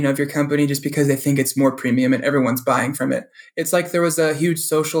opinion of your company just because they think it's more premium and everyone's buying from it. It's like there was a huge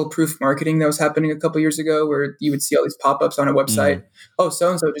social proof marketing that was happening a couple years ago where you would see all these pop-ups on a website. Oh,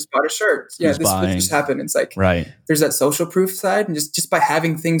 so-and-so just bought a shirt. Yeah, this just happened. It's like, right. There's that social proof side. And just by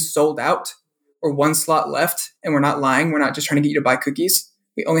having things sold out or one slot left, and we're not lying, we're not just trying to get you to buy cookies,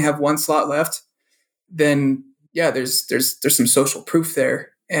 we only have one slot left, then yeah, there's some social proof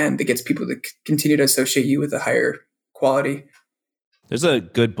there, and it gets people to continue to associate you with a higher quality. There's a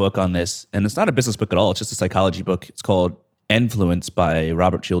good book on this, and it's not a business book at all. It's just a psychology book. It's called Influence by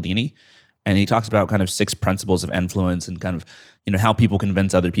Robert Cialdini. And he talks about kind of 6 principles of influence and kind of, how people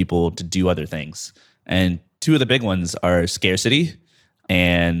convince other people to do other things. And 2 of the big ones are scarcity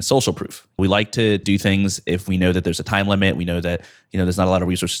and social proof. We like to do things if we know that there's a time limit. We know that, there's not a lot of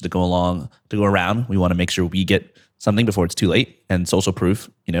resources to go around. We want to make sure we get something before it's too late. And social proof,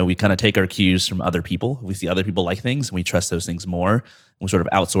 we kind of take our cues from other people. We see other people like things and we trust those things more. We sort of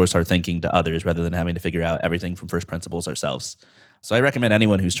outsource our thinking to others rather than having to figure out everything from first principles ourselves. So I recommend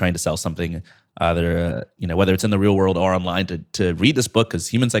anyone who's trying to sell something, whether it's in the real world or online, to read this book, because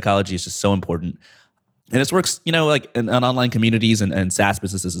human psychology is just so important. And this works, like in online communities and SaaS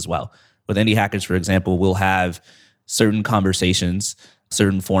businesses as well. With Indie Hackers, for example, we'll have certain conversations,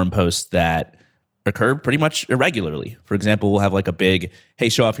 certain forum posts that occur pretty much irregularly. For example, we'll have like a big, hey,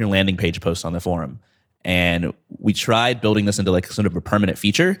 show off your landing page post on the forum. And we tried building this into like sort of a permanent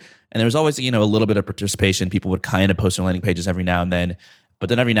feature. And there was always, a little bit of participation. People would kind of post their landing pages every now and then. But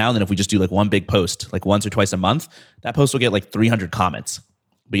then every now and then, if we just do like one big post, like once or twice a month, that post will get like 300 comments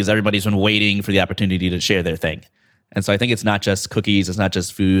because everybody's been waiting for the opportunity to share their thing. And so I think it's not just cookies, it's not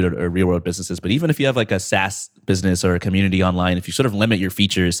just food or real world businesses, but even if you have like a SaaS business or a community online, if you sort of limit your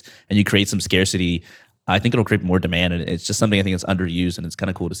features and you create some scarcity, I think it'll create more demand. And it's just something I think that's underused, and it's kind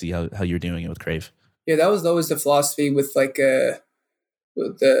of cool to see how you're doing it with Crave. Yeah, that was always the philosophy with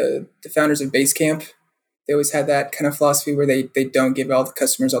with the founders of Basecamp. They always had that kind of philosophy where they don't give all the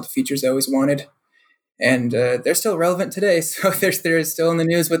customers all the features they always wanted. And they're still relevant today. So they're still in the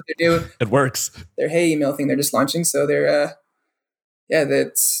news what they're doing. It works. Their Hey email thing they're just launching. So they're,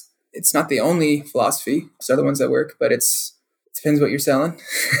 it's not the only philosophy. There's other ones that work, but it depends what you're selling.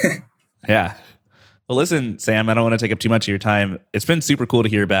 Yeah. Well, listen, Sam, I don't want to take up too much of your time. It's been super cool to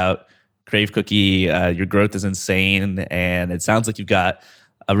hear about Crave Cookie. Your growth is insane. And it sounds like you've got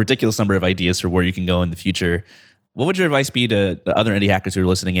a ridiculous number of ideas for where you can go in the future. What would your advice be to the other indie hackers who are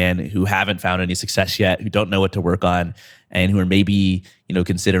listening in, who haven't found any success yet, who don't know what to work on, and who are maybe,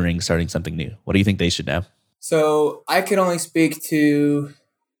 considering starting something new? What do you think they should know? So I could only speak to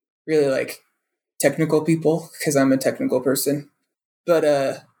really like technical people because I'm a technical person. But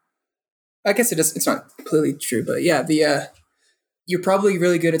I guess it's not completely true. But yeah, you're probably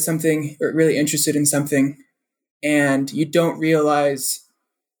really good at something or really interested in something, and you don't realize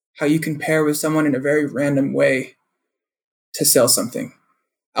how you can pair with someone in a very random way to sell something.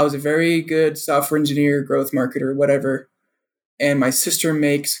 I was a very good software engineer, growth marketer, whatever. And my sister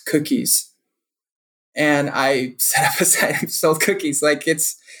makes cookies. And I set up a site and sold cookies.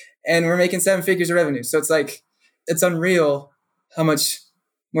 And we're making 7 figures of revenue. So it's unreal how much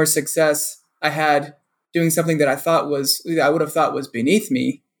more success I had doing something that I would have thought was beneath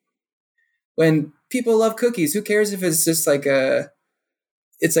me. When people love cookies, who cares if it's just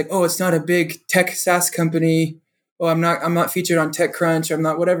it's like, oh, it's not a big tech SaaS company. Oh, I'm not featured on TechCrunch. I'm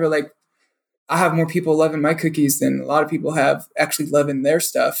not whatever. Like, I have more people loving my cookies than a lot of people have actually loving their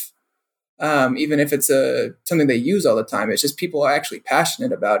stuff. Even if it's something they use all the time, it's just people are actually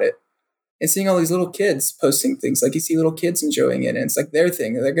passionate about it. And seeing all these little kids posting things, like you see little kids enjoying it, and it's like their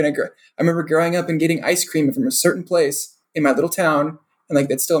thing. They're gonna. I remember growing up and getting ice cream from a certain place in my little town, and like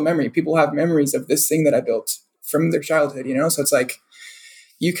that's still a memory. People have memories of this thing that I built from their childhood, So it's like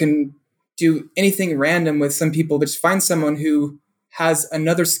you can do anything random with some people, but just find someone who has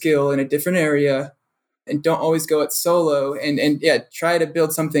another skill in a different area, and don't always go it solo. And try to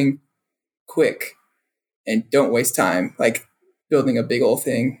build something quick, and don't waste time like building a big old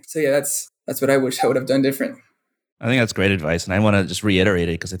thing. So yeah, that's what I wish I would have done different. I think that's great advice. And I want to just reiterate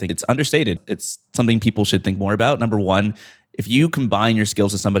it because I think it's understated. It's something people should think more about. Number one, if you combine your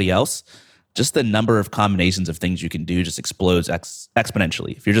skills with somebody else, just the number of combinations of things you can do just explodes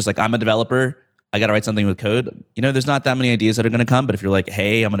exponentially. If you're just like, I'm a developer, I got to write something with code, there's not that many ideas that are going to come. But if you're like,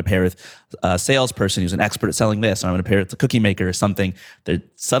 hey, I'm going to pair with a salesperson who's an expert at selling this, or I'm going to pair with a cookie maker or something, they're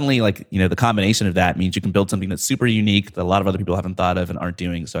suddenly the combination of that means you can build something that's super unique that a lot of other people haven't thought of and aren't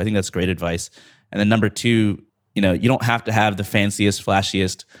doing. So I think that's great advice. And then number two, you don't have to have the fanciest,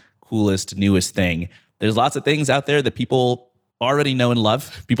 flashiest, coolest, newest thing. There's lots of things out there that people already know and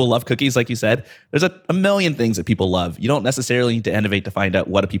love. People love cookies, like you said. There's a million things that people love. You don't necessarily need to innovate to find out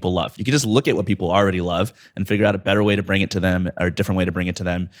what do people love. You can just look at what people already love and figure out a better way to bring it to them or a different way to bring it to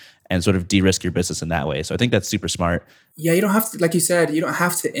them and sort of de-risk your business in that way. So I think that's super smart. Yeah, you don't have to, like you said, you don't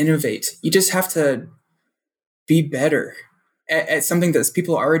have to innovate. You just have to be better at something that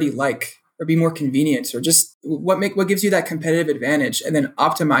people already like, or be more convenient, or just what gives you that competitive advantage, and then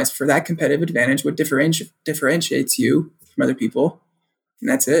optimize for that competitive advantage, what differentiates you from other people, and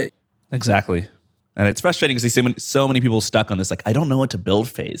that's it. Exactly. And it's frustrating because you see so many people stuck on this, like, I don't know what to build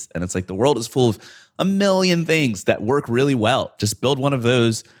phase. And it's like the world is full of a million things that work really well. Just build one of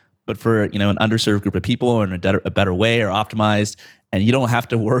those, but for an underserved group of people or in a better way or optimized. And you don't have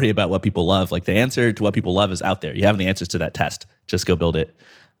to worry about what people love. Like the answer to what people love is out there. You have the answers to that test. Just go build it.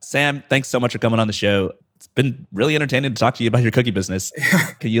 Sam, thanks so much for coming on the show. It's been really entertaining to talk to you about your cookie business.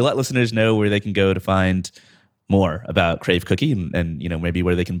 Can you let listeners know where they can go to find more about Crave Cookie and maybe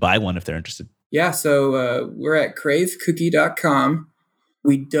where they can buy one if they're interested? Yeah, so we're at cravecookie.com.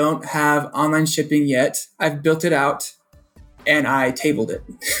 We don't have online shipping yet. I've built it out, and I tabled it.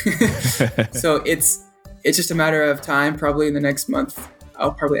 So it's just a matter of time. Probably in the next month,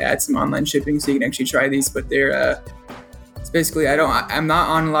 I'll probably add some online shipping so you can actually try these. But they're it's basically I'm not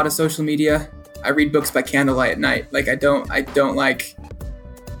on a lot of social media. I read books by candlelight at night. Like I don't like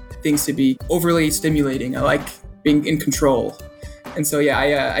things to be overly stimulating. I like being in control. And so,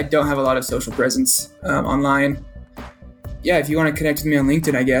 yeah, I don't have a lot of social presence online. Yeah, if you want to connect with me on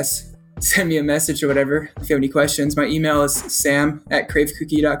LinkedIn, I guess, send me a message or whatever. If you have any questions, my email is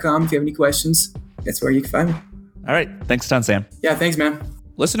sam@cravecookie.com. If you have any questions, that's where you can find me. All right. Thanks a ton, Sam. Yeah, thanks, man.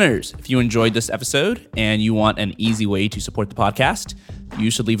 Listeners, if you enjoyed this episode and you want an easy way to support the podcast, you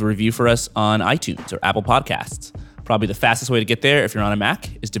should leave a review for us on iTunes or Apple Podcasts. Probably the fastest way to get there if you're on a Mac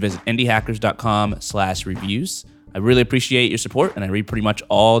is to visit indiehackers.com/reviews. I really appreciate your support, and I read pretty much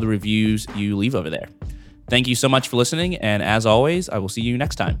all the reviews you leave over there. Thank you so much for listening, and as always, I will see you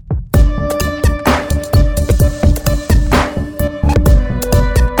next time.